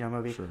Quentin Tarantino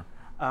movie, Sure.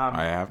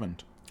 I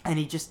haven't. and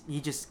he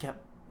just kept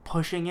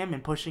pushing him,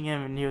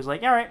 and he was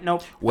like, all right,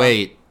 nope.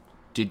 Wait,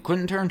 did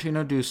Quentin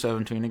Tarantino do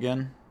 17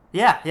 again?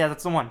 Yeah,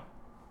 that's the one.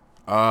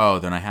 Oh,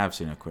 then I have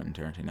seen a Quentin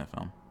Tarantino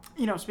film.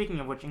 Speaking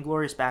of which,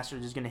 Inglourious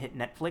Basterds is going to hit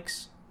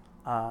Netflix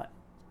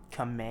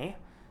come May,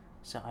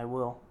 so I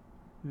will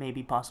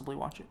maybe possibly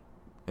watch it.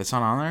 It's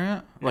not on there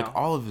yet? No. Like,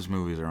 all of his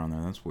movies are on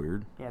there. That's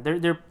weird. Yeah,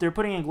 they're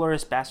putting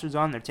Inglourious Basterds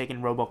on. They're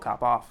taking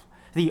RoboCop off.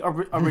 The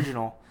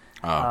original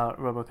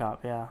RoboCop,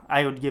 yeah.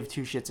 I would give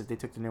two shits if they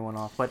took the new one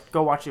off, but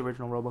go watch the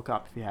original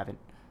RoboCop if you haven't.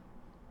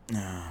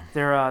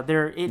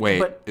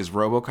 Wait, is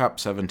RoboCop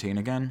 17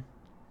 again?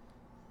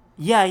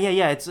 Yeah.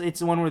 It's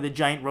the one where the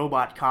giant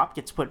robot cop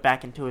gets put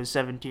back into his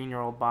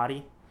 17-year-old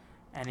body,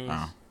 and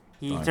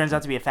he turns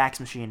out to be a fax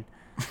machine.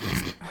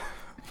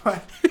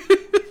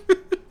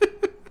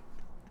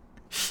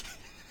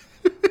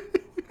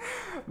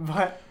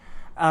 But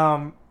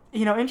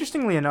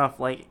interestingly enough,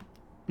 like,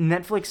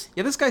 Netflix.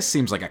 Yeah, this guy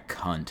seems like a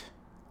cunt.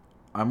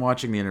 I'm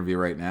watching the interview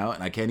right now,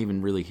 and I can't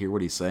even really hear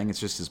what he's saying. It's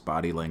just his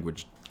body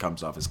language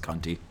comes off as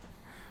cunty.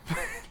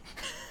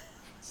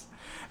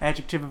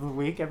 Adjective of the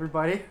week,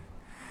 everybody.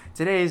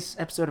 Today's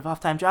episode of Off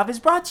Time Job is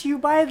brought to you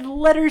by the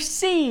letter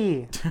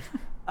C.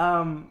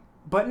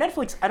 But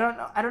Netflix, I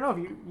don't know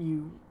if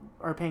you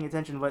are paying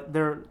attention, but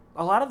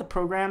a lot of the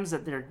programs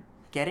that they're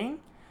getting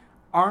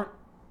aren't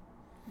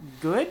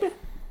good.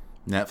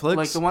 Netflix?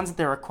 Like the ones that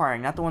they're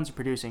acquiring, not the ones they're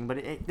producing,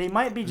 but they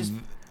might be just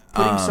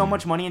putting so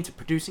much money into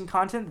producing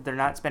content that they're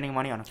not spending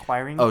money on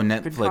acquiring good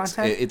Netflix,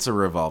 content. it's a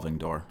revolving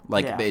door.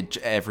 Like, Yeah.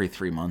 every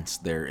 3 months,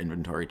 their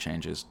inventory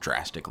changes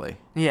drastically.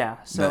 Yeah,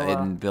 so...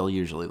 And they'll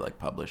usually, like,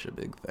 publish a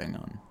big thing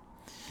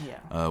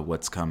on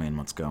what's coming,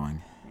 what's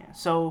going. Yeah.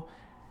 So,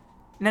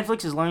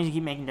 Netflix, as long as you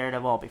keep making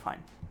Daredevil, I'll be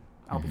fine.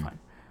 I'll be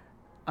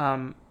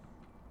fine.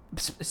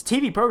 It's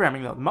TV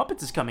programming, though. The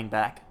Muppets is coming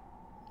back.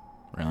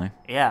 Really?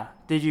 Yeah.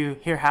 Did you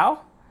hear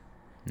how?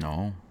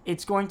 No.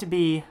 It's going to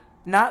be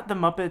not the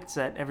Muppets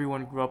that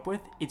everyone grew up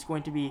with. It's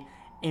going to be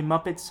a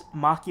Muppets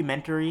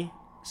mockumentary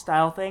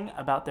style thing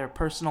about their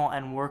personal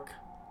and work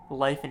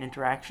life and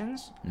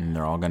interactions. And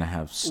they're all going to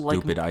have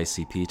stupid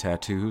ICP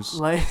tattoos.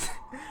 Like,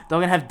 they're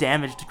going to have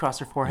damaged across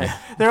their forehead.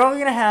 Yeah. They're all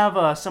going to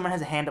have someone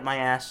has a hand up my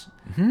ass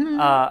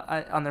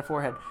on their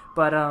forehead.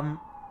 But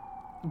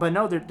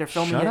no, they're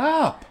filming it. Shut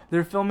up!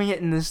 They're filming it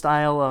in the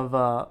style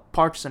of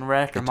Parks and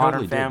Rec or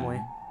Modern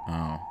Family.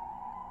 Oh.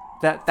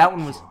 That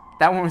one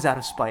was out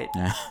of spite.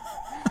 Yeah.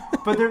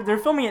 But they're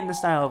filming it in the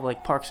style of,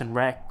 like, Parks and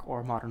Rec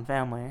or Modern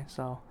Family,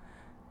 so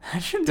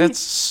that should be...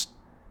 That's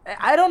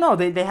I don't know.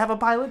 They have a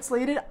pilot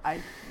slated.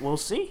 We'll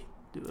see.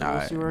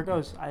 We'll see where it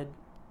goes.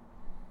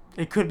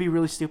 It could be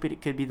really stupid.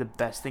 It could be the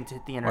best thing to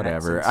hit the internet.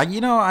 Whatever.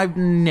 I've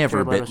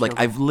never been like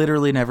I've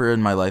literally never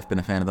in my life been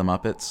a fan of the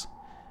Muppets,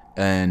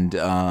 and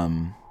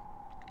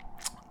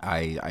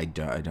I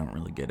don't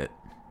really get it.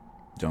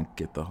 Don't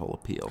get the whole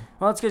appeal.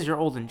 Well, that's because you're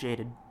old and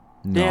jaded.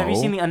 No. Have you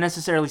seen the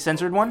unnecessarily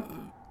censored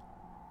one?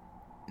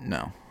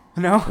 No.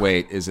 No?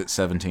 Wait, is it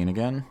 17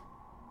 again?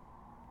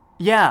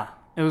 Yeah.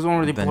 It was one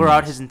where they Then blur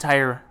out yes. his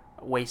entire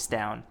waist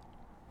down.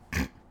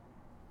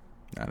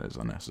 That is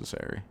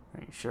unnecessary.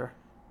 Are you sure?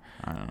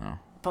 I don't know.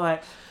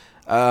 But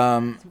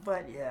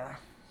yeah.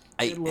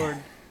 Good Lord.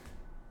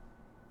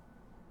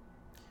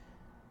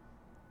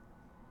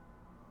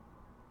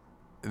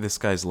 This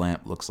guy's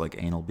lamp looks like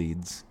anal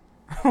beads.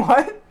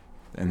 What?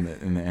 In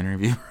the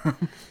interview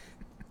room.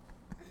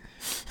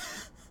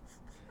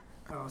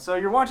 Oh, so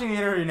you're watching the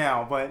interview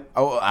now, but...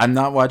 Oh, I'm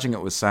not watching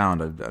it with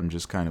sound. I'm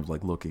just kind of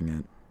like looking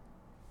at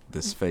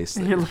this face.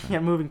 You're looking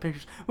at moving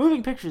pictures.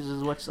 Moving pictures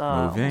is what's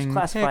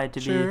classified to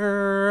be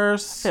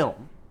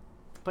film.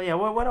 But yeah,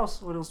 what else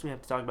do we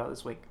have to talk about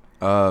this week?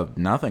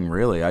 Nothing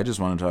really. I just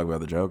want to talk about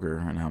the Joker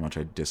and how much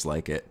I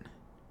dislike it.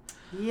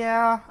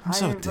 Yeah. I'm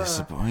so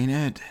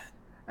disappointed.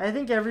 I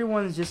think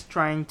everyone's just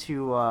trying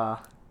to...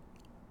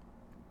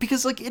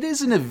 Because, like, it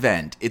is an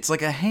event. It's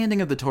like a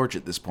handing of the torch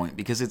at this point,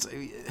 because it's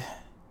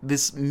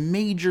this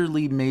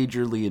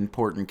majorly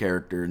important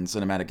character in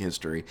cinematic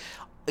history.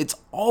 It's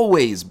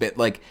always been,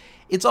 like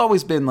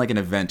an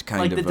event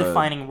kind like of... Like the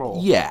defining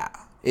role. Yeah.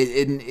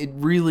 It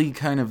really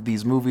kind of...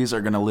 These movies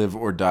are going to live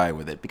or die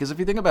with it. Because if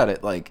you think about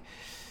it, like,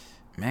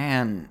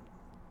 man...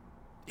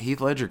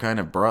 Heath Ledger kind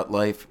of brought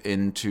life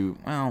into...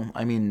 Well,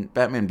 I mean,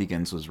 Batman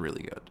Begins was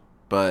really good.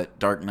 But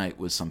Dark Knight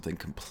was something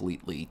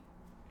completely...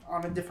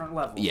 On a different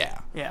level. Yeah.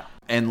 Yeah.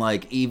 And,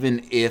 like,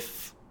 even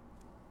if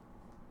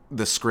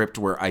the script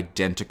were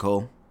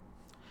identical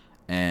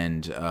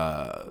and,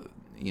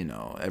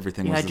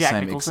 everything was the Jack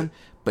same. Nicholson.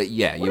 But,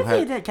 yeah, What if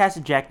they had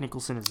casted Jack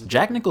Nicholson as the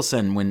Jack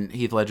Nicholson, when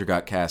Heath Ledger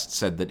got cast,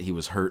 said that he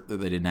was hurt that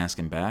they didn't ask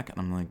him back. And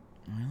I'm like,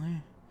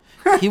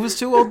 really? He was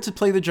too old to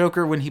play the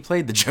Joker when he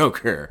played the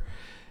Joker.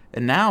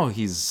 And now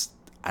he's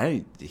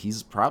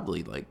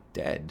probably, like,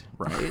 dead,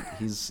 right?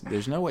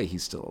 There's no way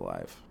he's still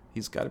alive.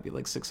 He's got to be,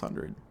 like,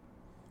 600.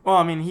 Well,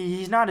 I mean,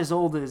 he's not as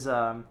old as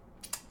Tommy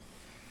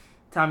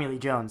Lee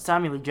Jones.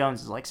 Tommy Lee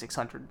Jones is like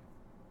 600.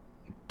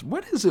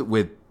 What is it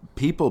with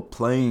people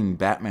playing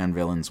Batman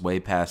villains way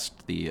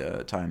past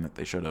the time that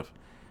they should have?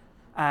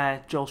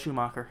 Joel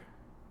Schumacher.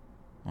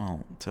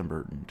 Well, Tim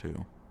Burton,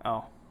 too.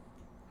 Oh.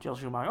 Joel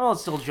Schumacher. Oh, it's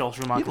still Joel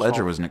Schumacher. Heath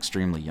Ledger was an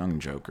extremely young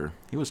Joker.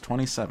 He was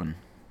 27.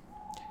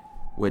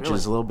 Which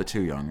is a little bit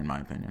too young, in my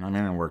opinion. I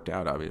mean, it worked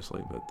out,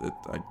 obviously, but the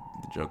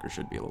Joker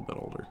should be a little bit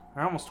older.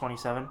 They're almost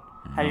 27.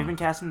 Have you been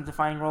cast in the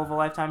defining role of a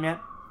lifetime yet?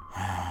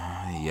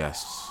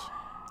 Yes.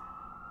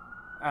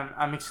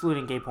 I'm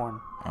excluding gay porn.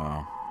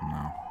 Oh,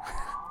 no.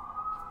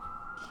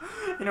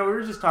 We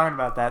were just talking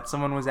about that.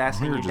 Someone was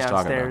asking you downstairs. We were just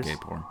talking about gay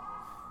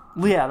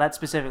porn. Yeah, that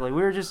specifically.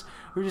 We were just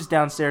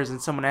downstairs,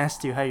 and someone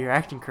asked you how your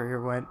acting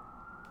career went.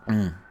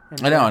 I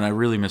know, and I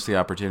really missed the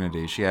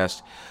opportunity. She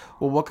asked,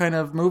 well, what kind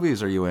of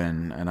movies are you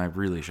in? And I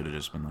really should have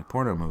just been like,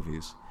 porno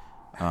movies.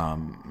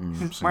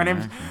 My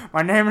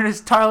name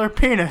is Tyler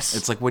Penis.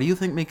 It's like, what do you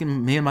think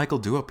making me and Michael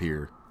do up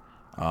here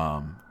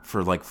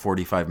for like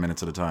 45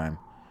 minutes at a time?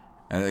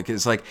 And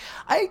it's like,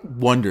 I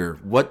wonder,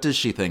 what does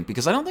she think?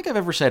 Because I don't think I've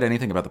ever said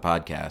anything about the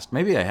podcast.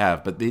 Maybe I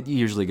have, but it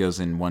usually goes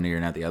in one ear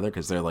and out the other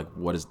because they're like,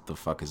 what is the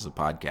fuck is a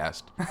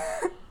podcast?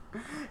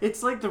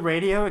 It's like the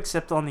radio,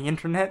 except on the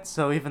internet,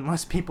 so even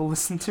less people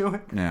listen to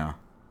it. Yeah.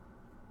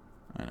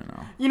 I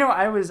don't know.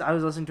 I was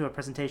listening to a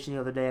presentation the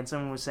other day, and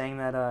someone was saying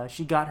that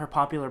she got her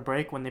popular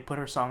break when they put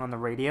her song on the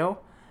radio.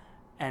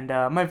 And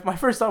my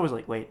first thought was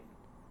like, wait,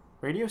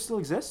 radio still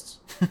exists?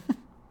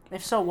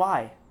 If so,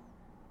 why?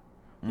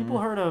 People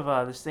heard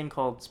of this thing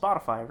called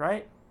Spotify,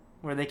 right?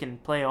 Where they can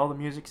play all the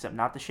music except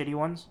not the shitty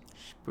ones.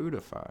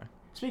 Spotify.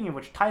 Speaking of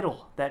which,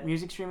 Tidal, that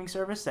music streaming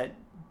service that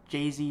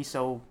Jay-Z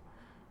so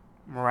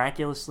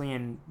miraculously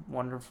and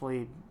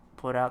wonderfully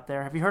put out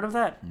there. Have you heard of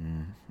that?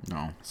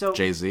 No. So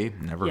Jay-Z?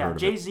 Never heard of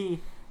Jay-Z, it.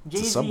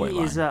 Jay-Z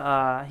is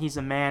he's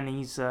a man.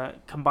 He's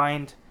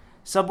combined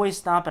Subway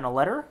Stop and a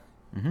letter.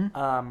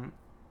 Mm-hmm.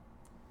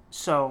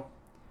 So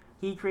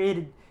he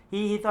created.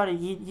 He thought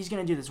he's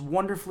going to do this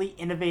wonderfully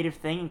innovative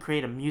thing and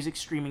create a music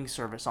streaming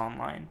service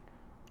online.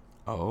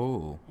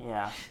 Oh.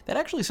 Yeah. That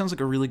actually sounds like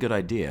a really good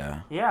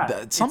idea.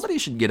 Yeah. Somebody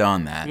should get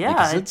on that.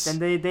 Yeah,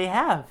 and they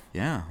have.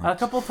 Yeah. A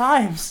couple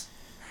times.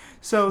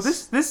 So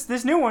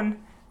this new one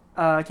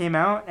came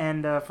out,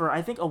 and for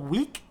I think a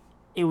week,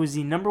 it was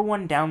the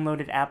 #1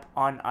 downloaded app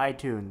on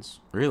iTunes.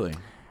 Really?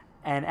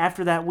 And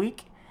after that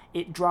week,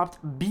 it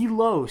dropped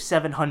below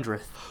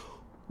 700th.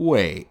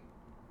 Wait.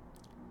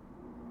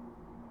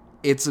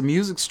 It's a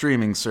music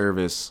streaming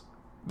service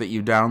that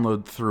you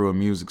download through a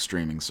music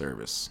streaming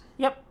service.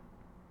 Yep.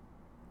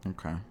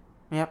 Okay.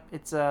 Yep.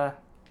 It's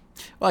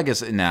Well, I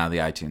guess now the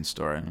iTunes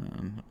store. I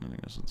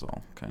guess it's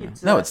all kind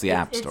of. It's the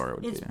App Store.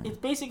 It's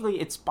basically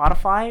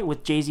Spotify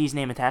with Jay-Z's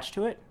name attached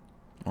to it.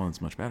 Well,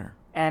 it's much better.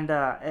 And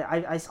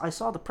I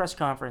saw the press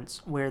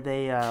conference where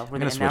they I'm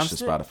gonna switch to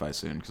Spotify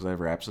soon because I have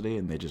Rhapsody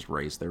and they just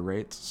raised their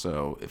rates.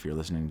 So if you're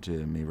listening to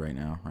me right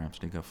now,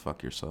 Rhapsody, go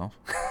fuck yourself.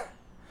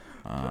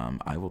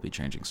 I will be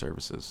changing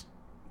services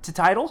to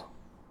Tidal.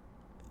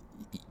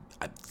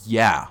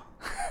 Yeah.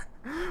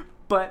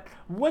 But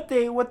what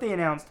they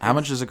announced. How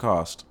much does it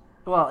cost?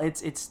 Well,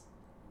 it's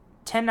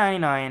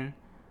 $10.99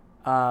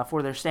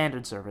 for their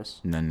standard service.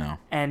 No.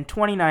 And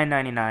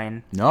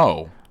 $29.99.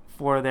 No.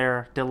 For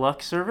their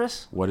deluxe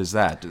service. What is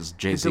that? Does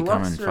Jay-Z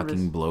come and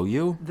fucking blow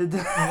you? Who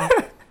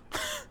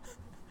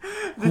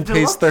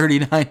pays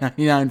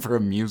 $39.99 for a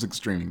music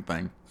streaming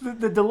thing?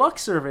 The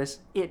deluxe service,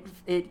 it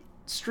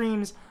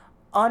streams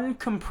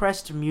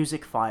uncompressed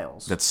music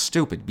files. That's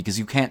stupid because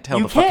you can't tell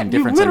the fucking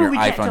difference on your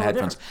iPhone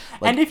headphones.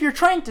 And if you're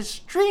trying to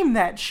stream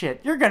that shit,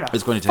 you're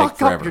it's going to fuck take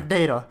forever. Up your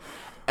data.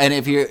 And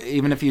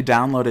even if you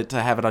download it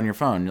to have it on your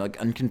phone, like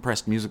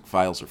uncompressed music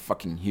files are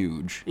fucking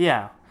huge.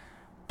 Yeah.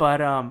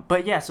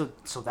 But yeah, so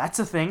that's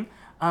a thing.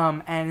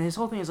 And his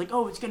whole thing is like,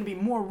 oh, it's going to be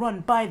more run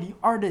by the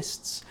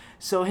artists.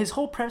 So his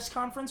whole press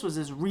conference was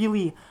this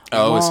really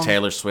long... is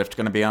Taylor Swift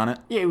going to be on it?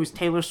 Yeah, it was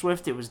Taylor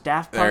Swift, it was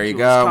Daft Punk, there you it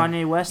go. was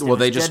Kanye West, well,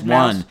 they just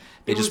won.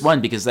 They just won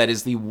because that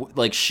is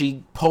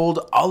she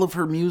pulled all of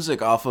her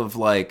music off of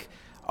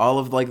all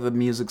of the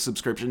music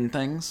subscription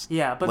things.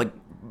 Yeah, but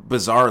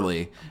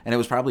bizarrely, and it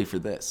was probably for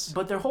this.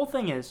 But their whole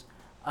thing is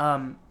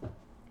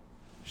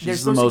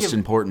she's the most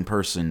important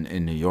person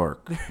in New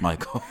York,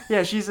 Michael.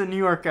 Yeah, she's a New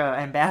York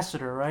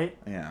ambassador, right?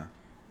 Yeah.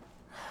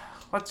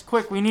 Let's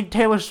quick. We need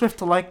Taylor Swift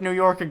to like New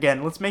York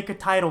again. Let's make a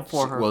title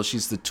for her. Well,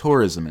 she's the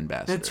tourism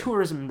ambassador. The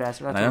tourism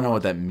ambassador. I don't know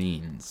what that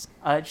means.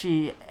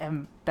 She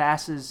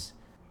ambasses.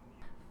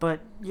 But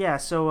yeah,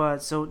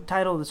 so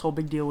title of this whole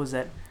big deal was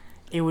that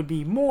it would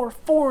be more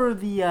for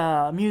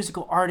the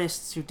musical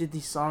artists who did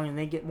these songs and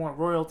they get more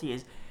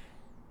royalties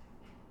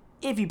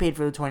if you paid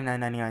for the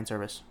 $29.99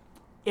 service.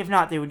 If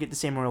not, they would get the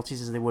same royalties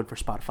as they would for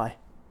Spotify.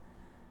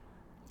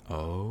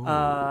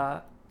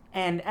 Oh.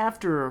 And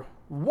after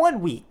 1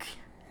 week,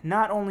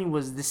 not only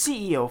was the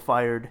CEO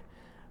fired,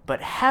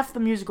 but half the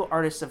musical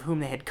artists of whom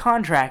they had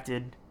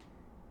contracted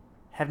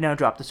have now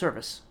dropped the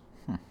service.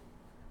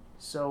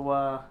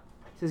 So,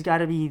 this has got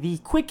to be the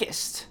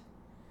quickest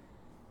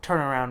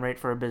turnaround rate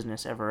for a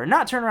business ever. And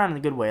not turnaround in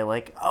a good way,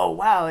 like, oh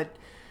wow, it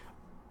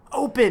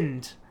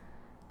opened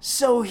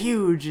so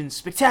huge and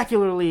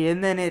spectacularly,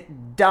 and then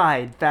it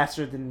died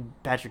faster than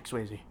Patrick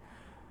Swayze.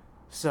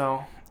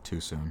 So...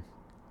 Too soon.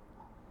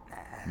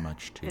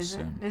 Much too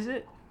soon. Is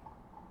it?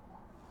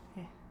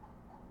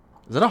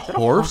 Is that a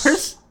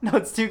horse? No,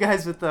 it's two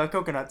guys with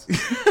coconuts.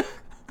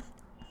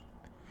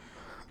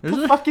 What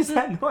the fuck is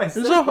that noise?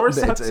 Is a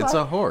horse outside? It's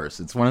a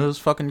horse. It's one of those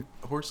fucking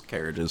horse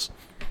carriages.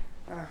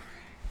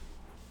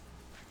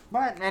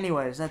 But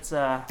anyways, that's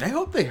I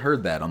hope they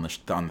heard that on the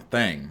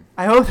thing.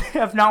 I hope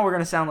if not, we're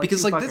gonna sound like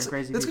because two fucking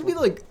crazy that's people.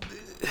 Gonna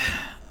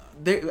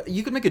be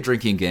you could make a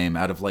drinking game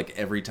out of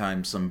every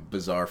time some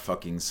bizarre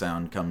fucking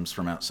sound comes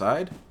from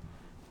outside,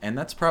 and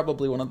that's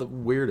probably one of the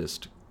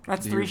weirdest.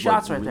 That's three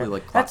shots right really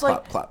there. Clap, that's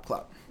clap, clap,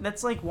 clap.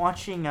 That's like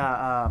watching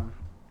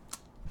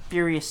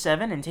Furious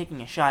 7 and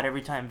taking a shot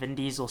every time Vin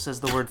Diesel says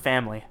the word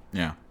family.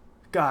 Yeah.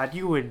 God,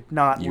 you would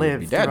not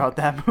live throughout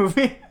that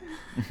movie.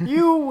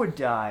 You would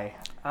die.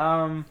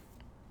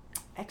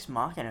 Ex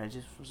Machina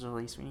just was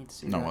released. We need to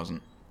see that. No, it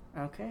wasn't.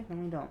 Okay,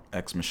 then we don't.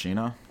 Ex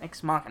Machina?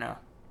 Ex Machina.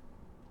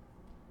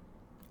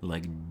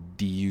 Like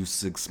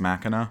Deus Ex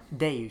Machina?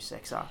 Deus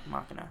Ex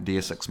Machina.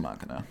 Deus Ex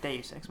Machina.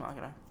 Deus Ex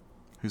Machina.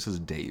 Who says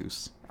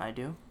Deus? I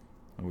do.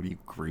 What are you,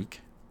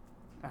 Greek?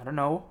 I don't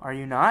know. Are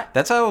you not?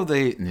 That's how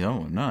they...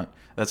 No, I'm not.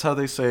 That's how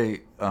they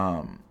say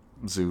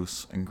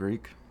Zeus in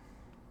Greek.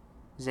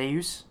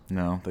 Zeus?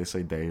 No, they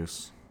say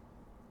Deus.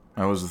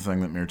 That was the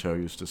thing that Myrto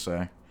used to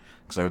say.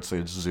 Because I would say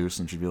it's Zeus,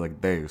 and she'd be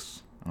like,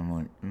 Deus. And I'm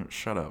like,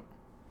 shut up.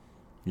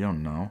 You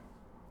don't know.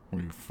 Are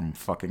you from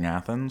fucking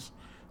Athens?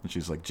 And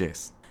she's like,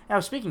 Jace.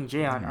 Now, speaking of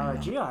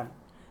Jeon, Jeon,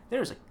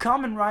 there's a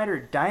Kamen Rider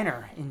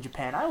diner in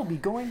Japan. I will be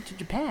going to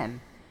Japan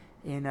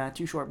in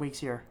 2 short weeks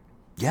here.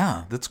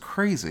 Yeah, that's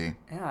crazy.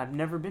 Yeah, I've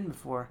never been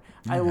before.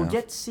 I will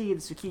get to see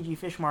the Tsukiji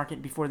Fish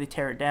Market before they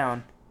tear it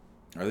down.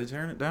 Are they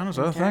tearing it down? Is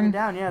that a thing? Tearing it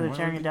down, yeah. They're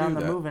tearing it down.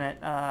 They're that? moving it.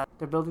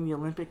 They're building the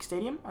Olympic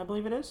Stadium, I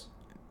believe it is.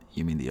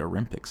 You mean the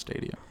Olympic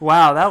Stadium?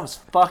 Wow, that was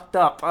fucked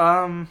up.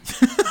 What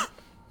the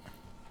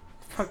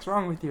fuck's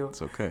wrong with you?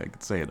 It's okay. I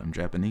could say it. I'm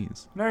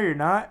Japanese. No, you're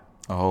not.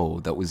 Oh,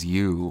 that was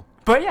you.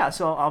 But yeah,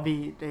 so I'll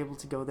be able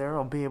to go there.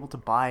 I'll be able to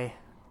buy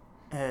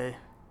a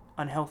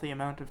unhealthy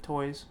amount of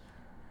toys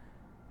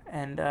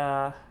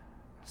and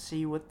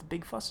see what the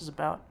big fuss is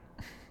about.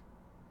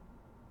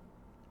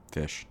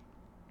 Fish.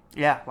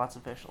 Yeah, lots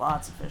of fish,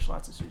 lots of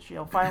sushi.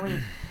 I'll finally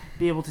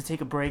be able to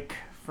take a break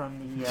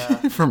from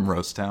the from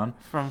Roast Town.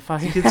 From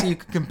fucking. So you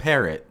can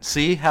compare it.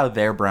 See how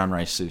their brown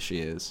rice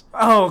sushi is.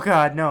 Oh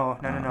God, no.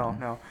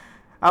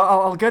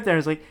 I'll get there.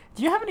 It's like,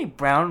 do you have any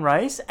brown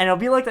rice? And it'll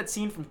be like that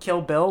scene from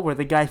Kill Bill where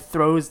the guy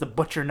throws the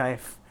butcher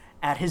knife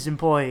at his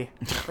employee.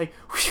 Like,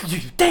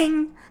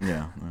 ding!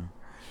 Yeah.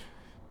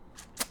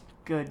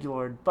 Good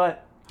lord.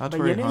 But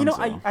Hattori you know,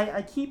 Hanzo.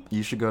 I keep...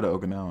 You should go to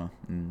Okinawa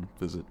and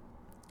visit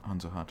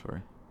Hanzo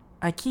Hattori.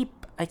 I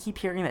keep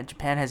hearing that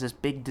Japan has this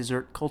big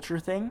dessert culture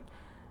thing.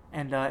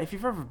 And if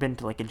you've ever been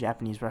to like a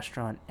Japanese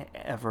restaurant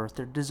ever,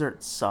 their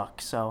desserts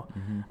suck. So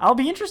I'll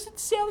be interested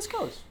to see how this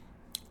goes.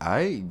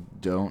 I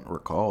don't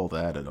recall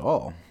that at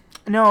all.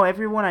 No,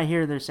 everyone I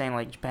hear, they're saying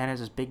like Japan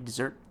has this big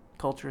dessert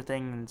culture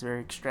thing and it's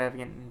very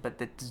extravagant, but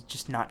that does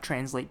just not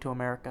translate to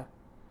America.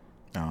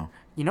 Oh.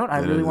 You know what I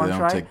really want to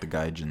try? They don't take the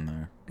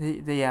gaijin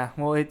there. Yeah,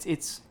 well,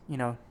 it's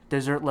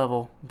dessert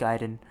level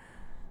gaiden.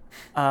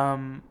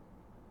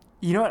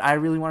 You know what I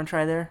really want to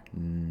try there?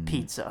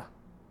 Pizza.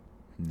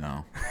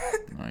 No.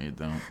 No, you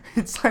don't.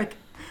 It's like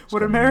It's what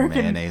got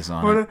American mayonnaise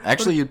on it.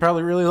 Actually, you'd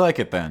probably really like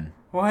it then.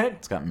 What?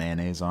 It's got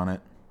mayonnaise on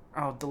it.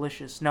 Oh,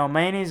 delicious. No,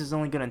 mayonnaise is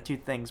only good on two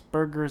things: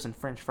 burgers and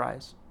French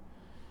fries.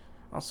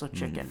 Also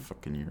chicken.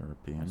 Fucking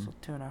European. Also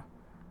tuna.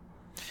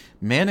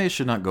 Mayonnaise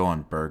should not go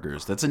on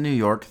burgers. That's a New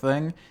York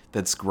thing.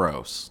 That's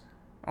gross.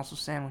 Also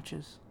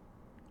sandwiches.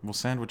 Well,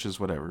 sandwiches,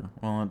 whatever.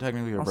 Well,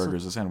 technically, a burger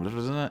is a sandwich,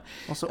 isn't it?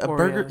 Also, a Oreos.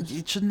 burger,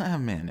 it shouldn't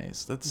have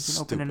mayonnaise. That's you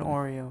can stupid. open an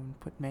Oreo and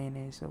put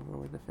mayonnaise over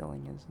where the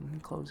filling is, and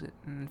then close it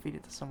and feed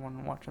it to someone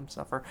and watch them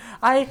suffer.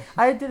 I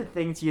did a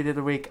thing to you the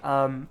other week.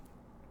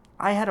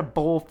 I had a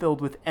bowl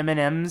filled with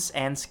M&Ms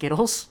and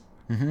Skittles,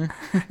 and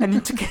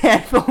you took a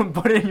handful and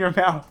put it in your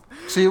mouth.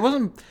 See, it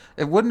wouldn't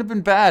have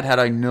been bad had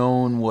I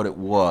known what it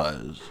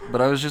was. But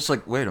I was just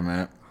like, wait a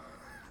minute.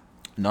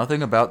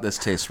 Nothing about this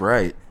tastes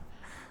right.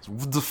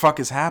 What the fuck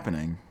is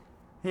happening?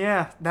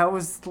 Yeah, that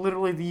was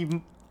literally the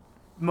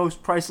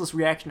most priceless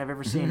reaction I've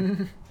ever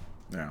seen.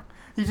 Yeah.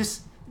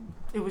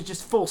 It was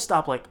just full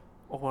stop, like,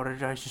 oh, what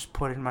did I just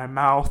put in my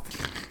mouth?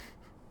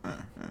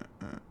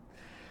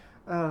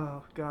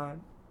 Oh,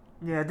 God.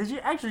 Yeah, did you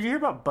hear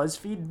about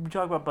BuzzFeed? Did we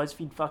talk about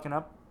BuzzFeed fucking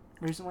up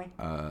recently?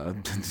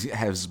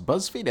 Has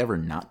BuzzFeed ever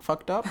not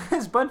fucked up?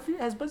 Has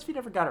BuzzFeed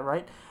ever got it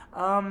right?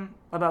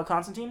 About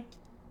Constantine?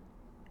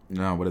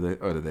 No,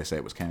 did they say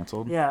it was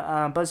canceled?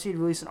 Yeah, BuzzFeed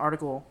released an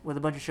article with a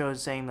bunch of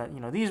shows saying that,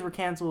 these were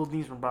canceled,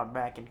 these were brought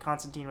back, and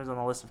Constantine was on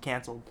the list of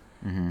canceled.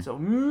 So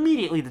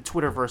immediately the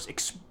Twitterverse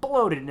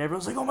exploded, and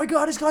everyone's like, oh my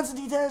god, is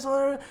Constantine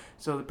canceled?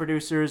 So the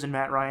producers and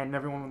Matt Ryan and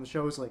everyone on the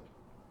show was like,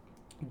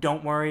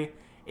 don't worry,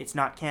 it's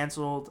not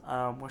canceled.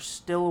 We're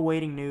still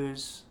awaiting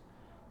news.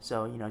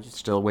 So, just...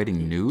 Still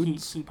awaiting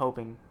nudes? Keep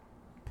hoping.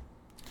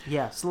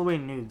 Yeah, still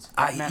awaiting nudes.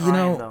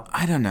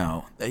 I don't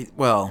know.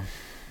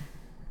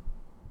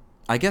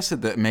 I guess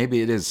that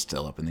maybe it is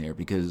still up in the air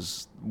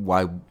because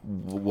what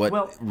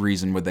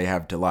reason would they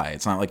have to lie?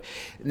 It's not like...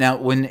 Now,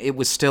 when it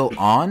was still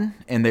on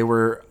and they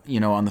were,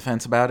 on the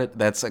fence about it,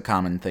 that's a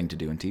common thing to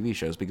do in TV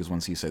shows because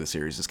once you say the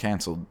series is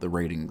canceled, the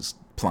ratings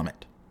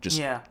plummet.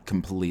 Just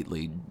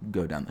completely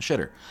go down the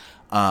shitter.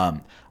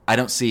 I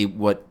don't see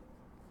what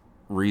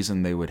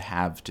reason they would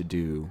have to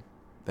do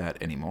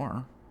that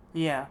anymore.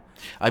 Yeah.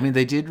 I mean,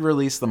 they did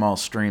release them all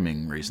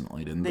streaming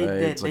recently, didn't they?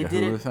 It's like a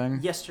Hulu thing?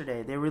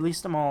 Yesterday. They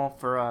released them all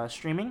for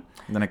streaming.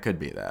 Then it could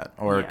be that.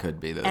 Or it could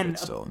be that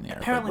it's still in the air.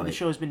 Apparently the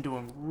show's been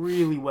doing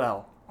really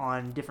well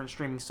on different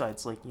streaming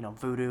sites like,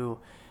 Vudu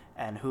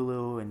and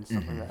Hulu and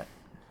stuff like that.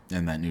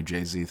 And that new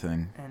Jay-Z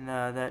thing. And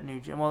that new...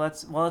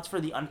 that's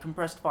for the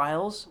uncompressed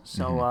files.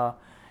 So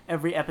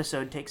every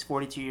episode takes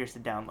 42 years to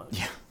download.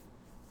 Yeah.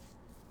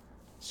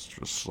 It's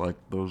just like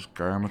those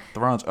Game of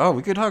Thrones. Oh,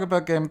 we could talk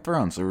about Game of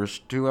Thrones. There was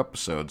 2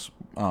 episodes.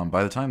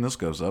 By the time this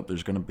goes up,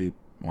 there's going to be...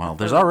 Well,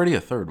 there's already a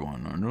 3rd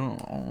one.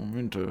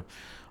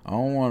 I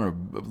don't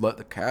want to let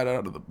the cat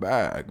out of the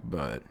bag,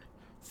 but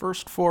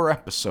first 4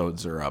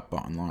 episodes are up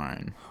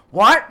online.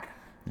 What?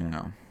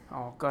 Yeah.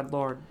 Oh, God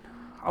Lord.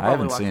 I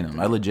haven't seen them.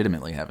 I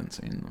legitimately haven't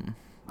seen them.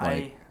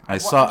 I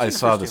saw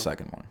the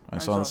second one. I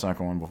saw the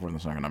second one before the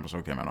second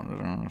episode came out.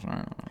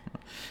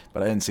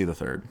 But I didn't see the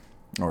 3rd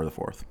or the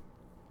 4th.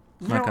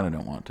 I kind of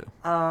don't want to.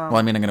 I'm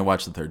going to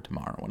watch the 3rd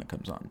tomorrow when it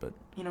comes on. But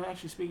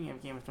actually, speaking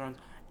of Game of Thrones,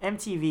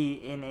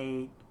 MTV, in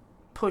a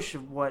push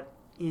of what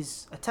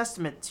is a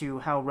testament to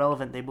how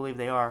relevant they believe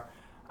they are,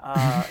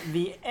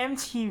 the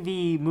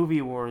MTV Movie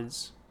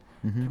Awards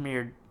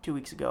premiered 2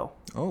 weeks ago.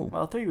 Oh.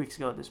 Well, 3 weeks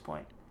ago at this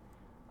point.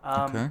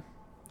 Okay.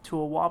 To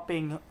a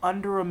whopping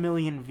under 1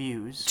 million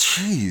views.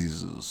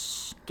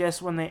 Jesus.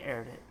 Guess when they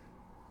aired it?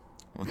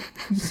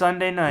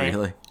 Sunday night.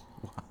 Really?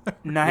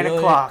 9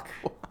 o'clock.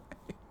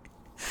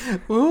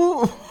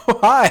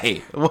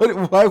 Why?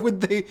 Why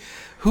would they?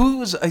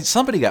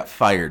 Somebody got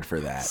fired for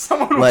that.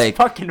 Someone was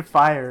fucking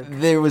fired.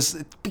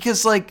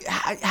 Because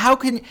how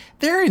can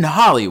they're in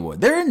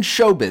Hollywood? They're in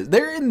showbiz.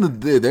 They're in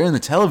the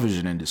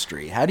television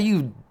industry. How do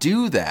you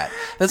do that?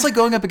 That's like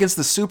going up against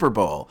the Super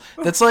Bowl.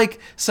 That's like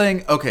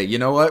saying, okay, you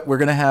know what? We're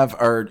gonna have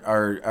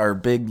our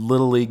big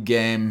Little League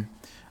game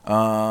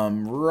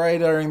right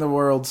during the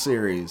World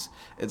Series.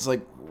 It's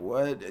like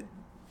what?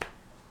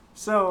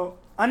 So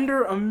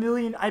under a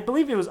million, I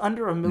believe it was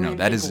under a million. No,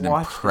 that is an people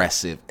watched it.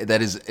 impressive.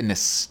 That is an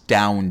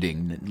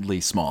astoundingly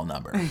small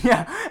number.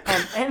 Yeah,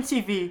 and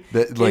MTV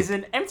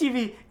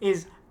MTV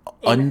is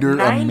Under a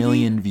 90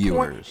 million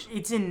viewers.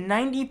 It's in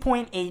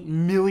 90.8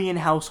 million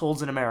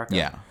households in America.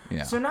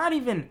 Yeah. So not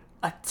even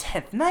a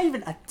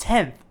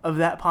tenth of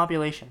that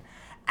population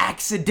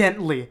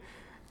accidentally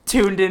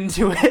tuned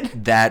into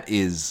it. That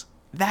is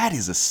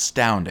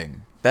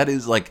astounding. That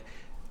is like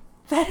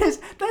That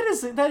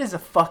is a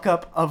fuck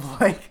up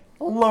of like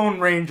Lone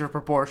Ranger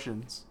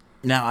proportions.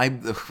 now I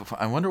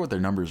wonder what their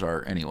numbers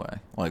are anyway.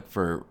 Like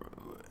for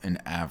an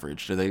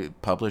average, do they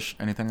publish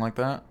anything like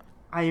that?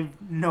 I have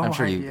no I'm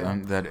sure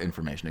idea. that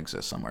information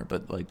exists somewhere,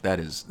 but like that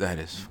is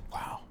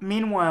wow.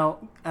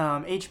 Meanwhile,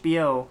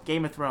 HBO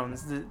Game of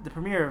Thrones, the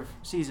premiere of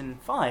season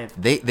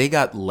 5. They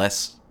got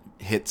less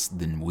hits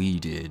than we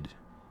did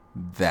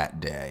that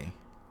day.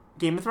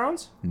 Game of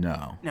Thrones?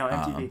 No,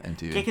 MTV.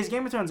 MTV. Because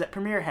Game of Thrones at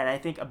premiere had, I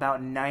think,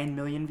 about 9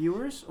 million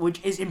viewers,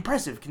 which is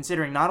impressive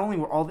considering not only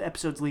were all the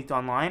episodes leaked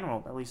online,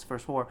 well, at least the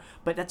first 4,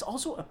 but that's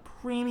also a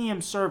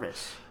premium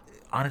service.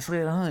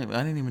 Honestly, I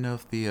didn't even know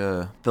if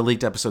the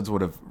leaked episodes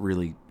would have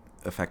really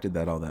affected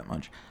that all that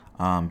much,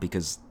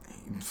 because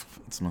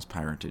it's the most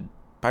pirated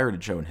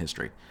show in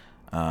history.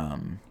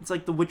 It's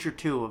like The Witcher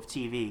 2 of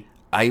TV.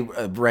 I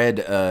read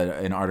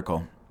an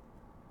article.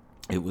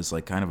 It was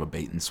like kind of a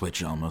bait and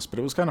switch almost, but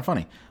it was kind of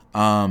funny.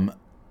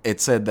 It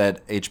said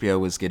that HBO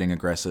was getting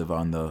aggressive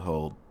on the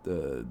whole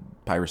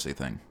piracy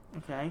thing.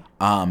 Okay.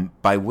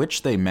 By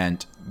which they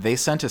meant they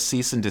sent a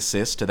cease and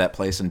desist to that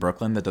place in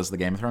Brooklyn that does the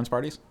Game of Thrones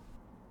parties.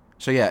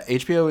 So yeah,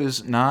 HBO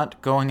is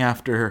not going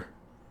after,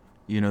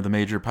 the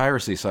major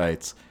piracy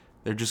sites.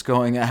 They're just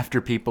going after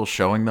people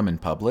showing them in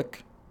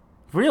public.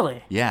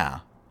 Really? Yeah.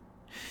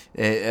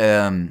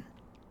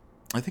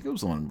 I think it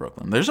was the one in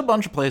Brooklyn. There's a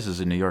bunch of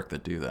places in New York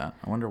that do that.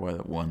 I wonder why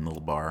that one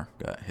little bar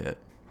got hit.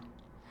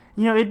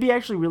 It'd be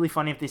actually really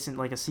funny if they sent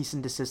like a cease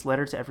and desist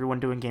letter to everyone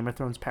doing Game of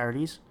Thrones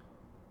parodies.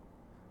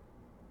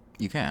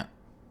 You can't.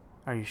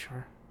 Are you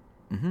sure?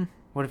 Mm-hmm.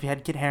 What if you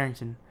had Kit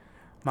Harington?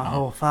 My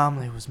whole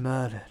family was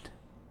murdered.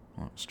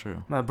 Well, it's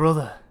true. My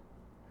brother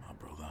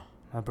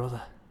My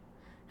brother.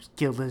 was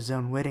killed at his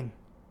own wedding.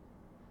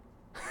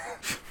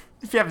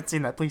 If you haven't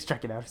seen that, please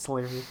check it out. It's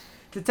hilarious.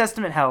 It's a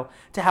testament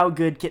to how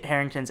good Kit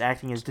Harington's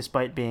acting is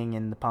despite being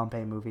in the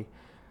Pompeii movie.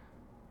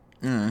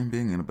 Yeah,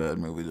 being in a bad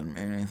movie doesn't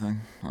mean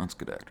anything. Lots of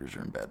good actors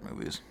are in bad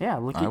movies. Yeah,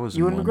 look I at was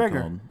Ewan in one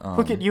McGregor. called,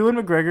 Look at Ewan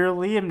McGregor,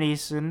 Liam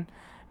Neeson,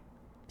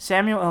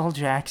 Samuel L.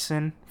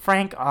 Jackson,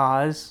 Frank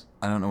Oz.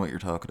 I don't know what you're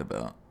talking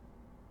about.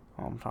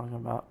 Oh, I'm talking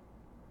about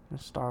the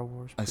Star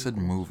Wars. I said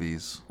prequels.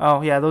 movies.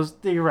 Oh yeah, those.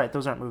 You're right.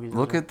 Those aren't movies.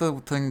 Look at the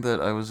thing that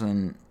I was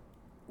in.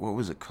 What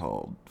was it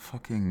called?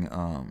 Fucking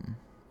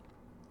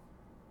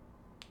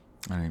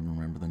I don't even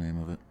remember the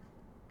name of it.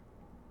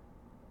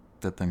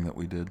 That thing that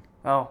we did.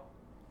 Oh.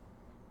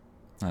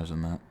 I was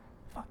in that.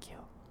 Fuck you.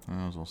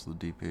 I was also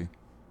the DP.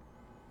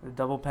 The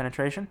double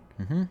penetration?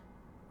 Mm-hmm.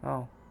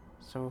 Oh.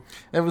 So.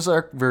 It was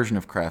our version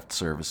of craft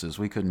services.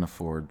 We couldn't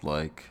afford,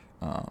 food,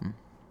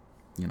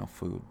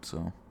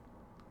 so.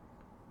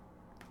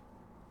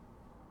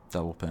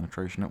 Double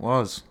penetration it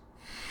was.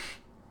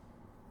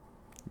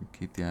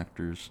 Keep the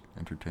actors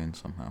entertained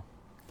somehow.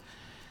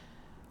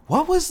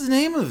 What was the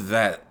name of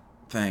that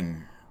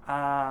thing?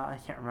 I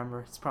can't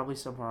remember. It's probably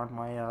somewhere on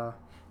my,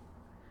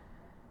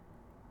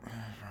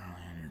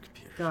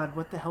 God,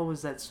 what the hell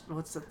was that?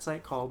 What's that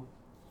site called?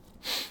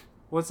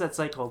 What's that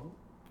site called?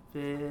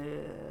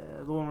 The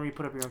one where you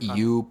put up your own content.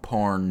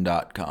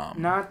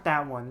 Youporn.com. Not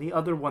that one. The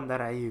other one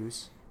that I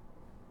use.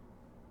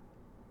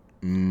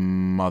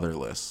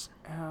 Motherless.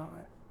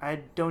 I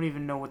don't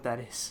even know what that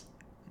is.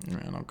 Yeah,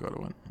 don't go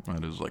to it.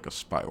 That is like a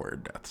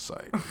spyware death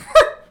site.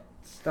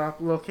 Stop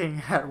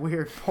looking at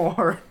weird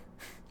porn.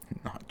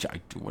 No,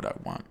 I do what I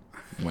want,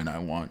 when I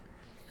want,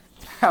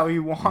 How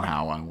you want. and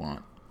how I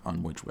want,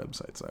 on which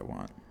websites I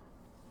want.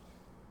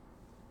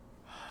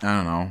 I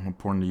don't know. What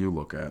porn do you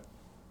look at?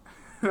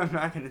 I'm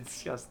not going to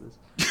discuss this.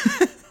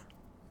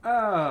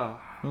 Oh.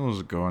 How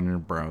does it go on your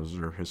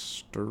browser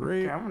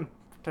history? Okay, I'm going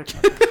to take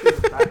my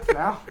computer back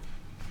now.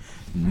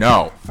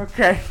 No.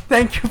 Okay,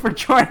 thank you for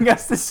joining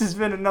us. This has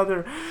been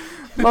another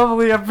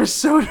lovely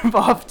episode of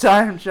Off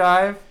Time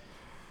Jive.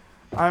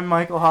 I'm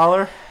Michael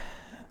Holler.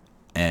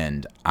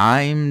 And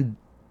I'm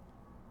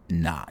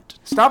not.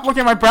 Stop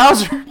looking at my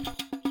browser.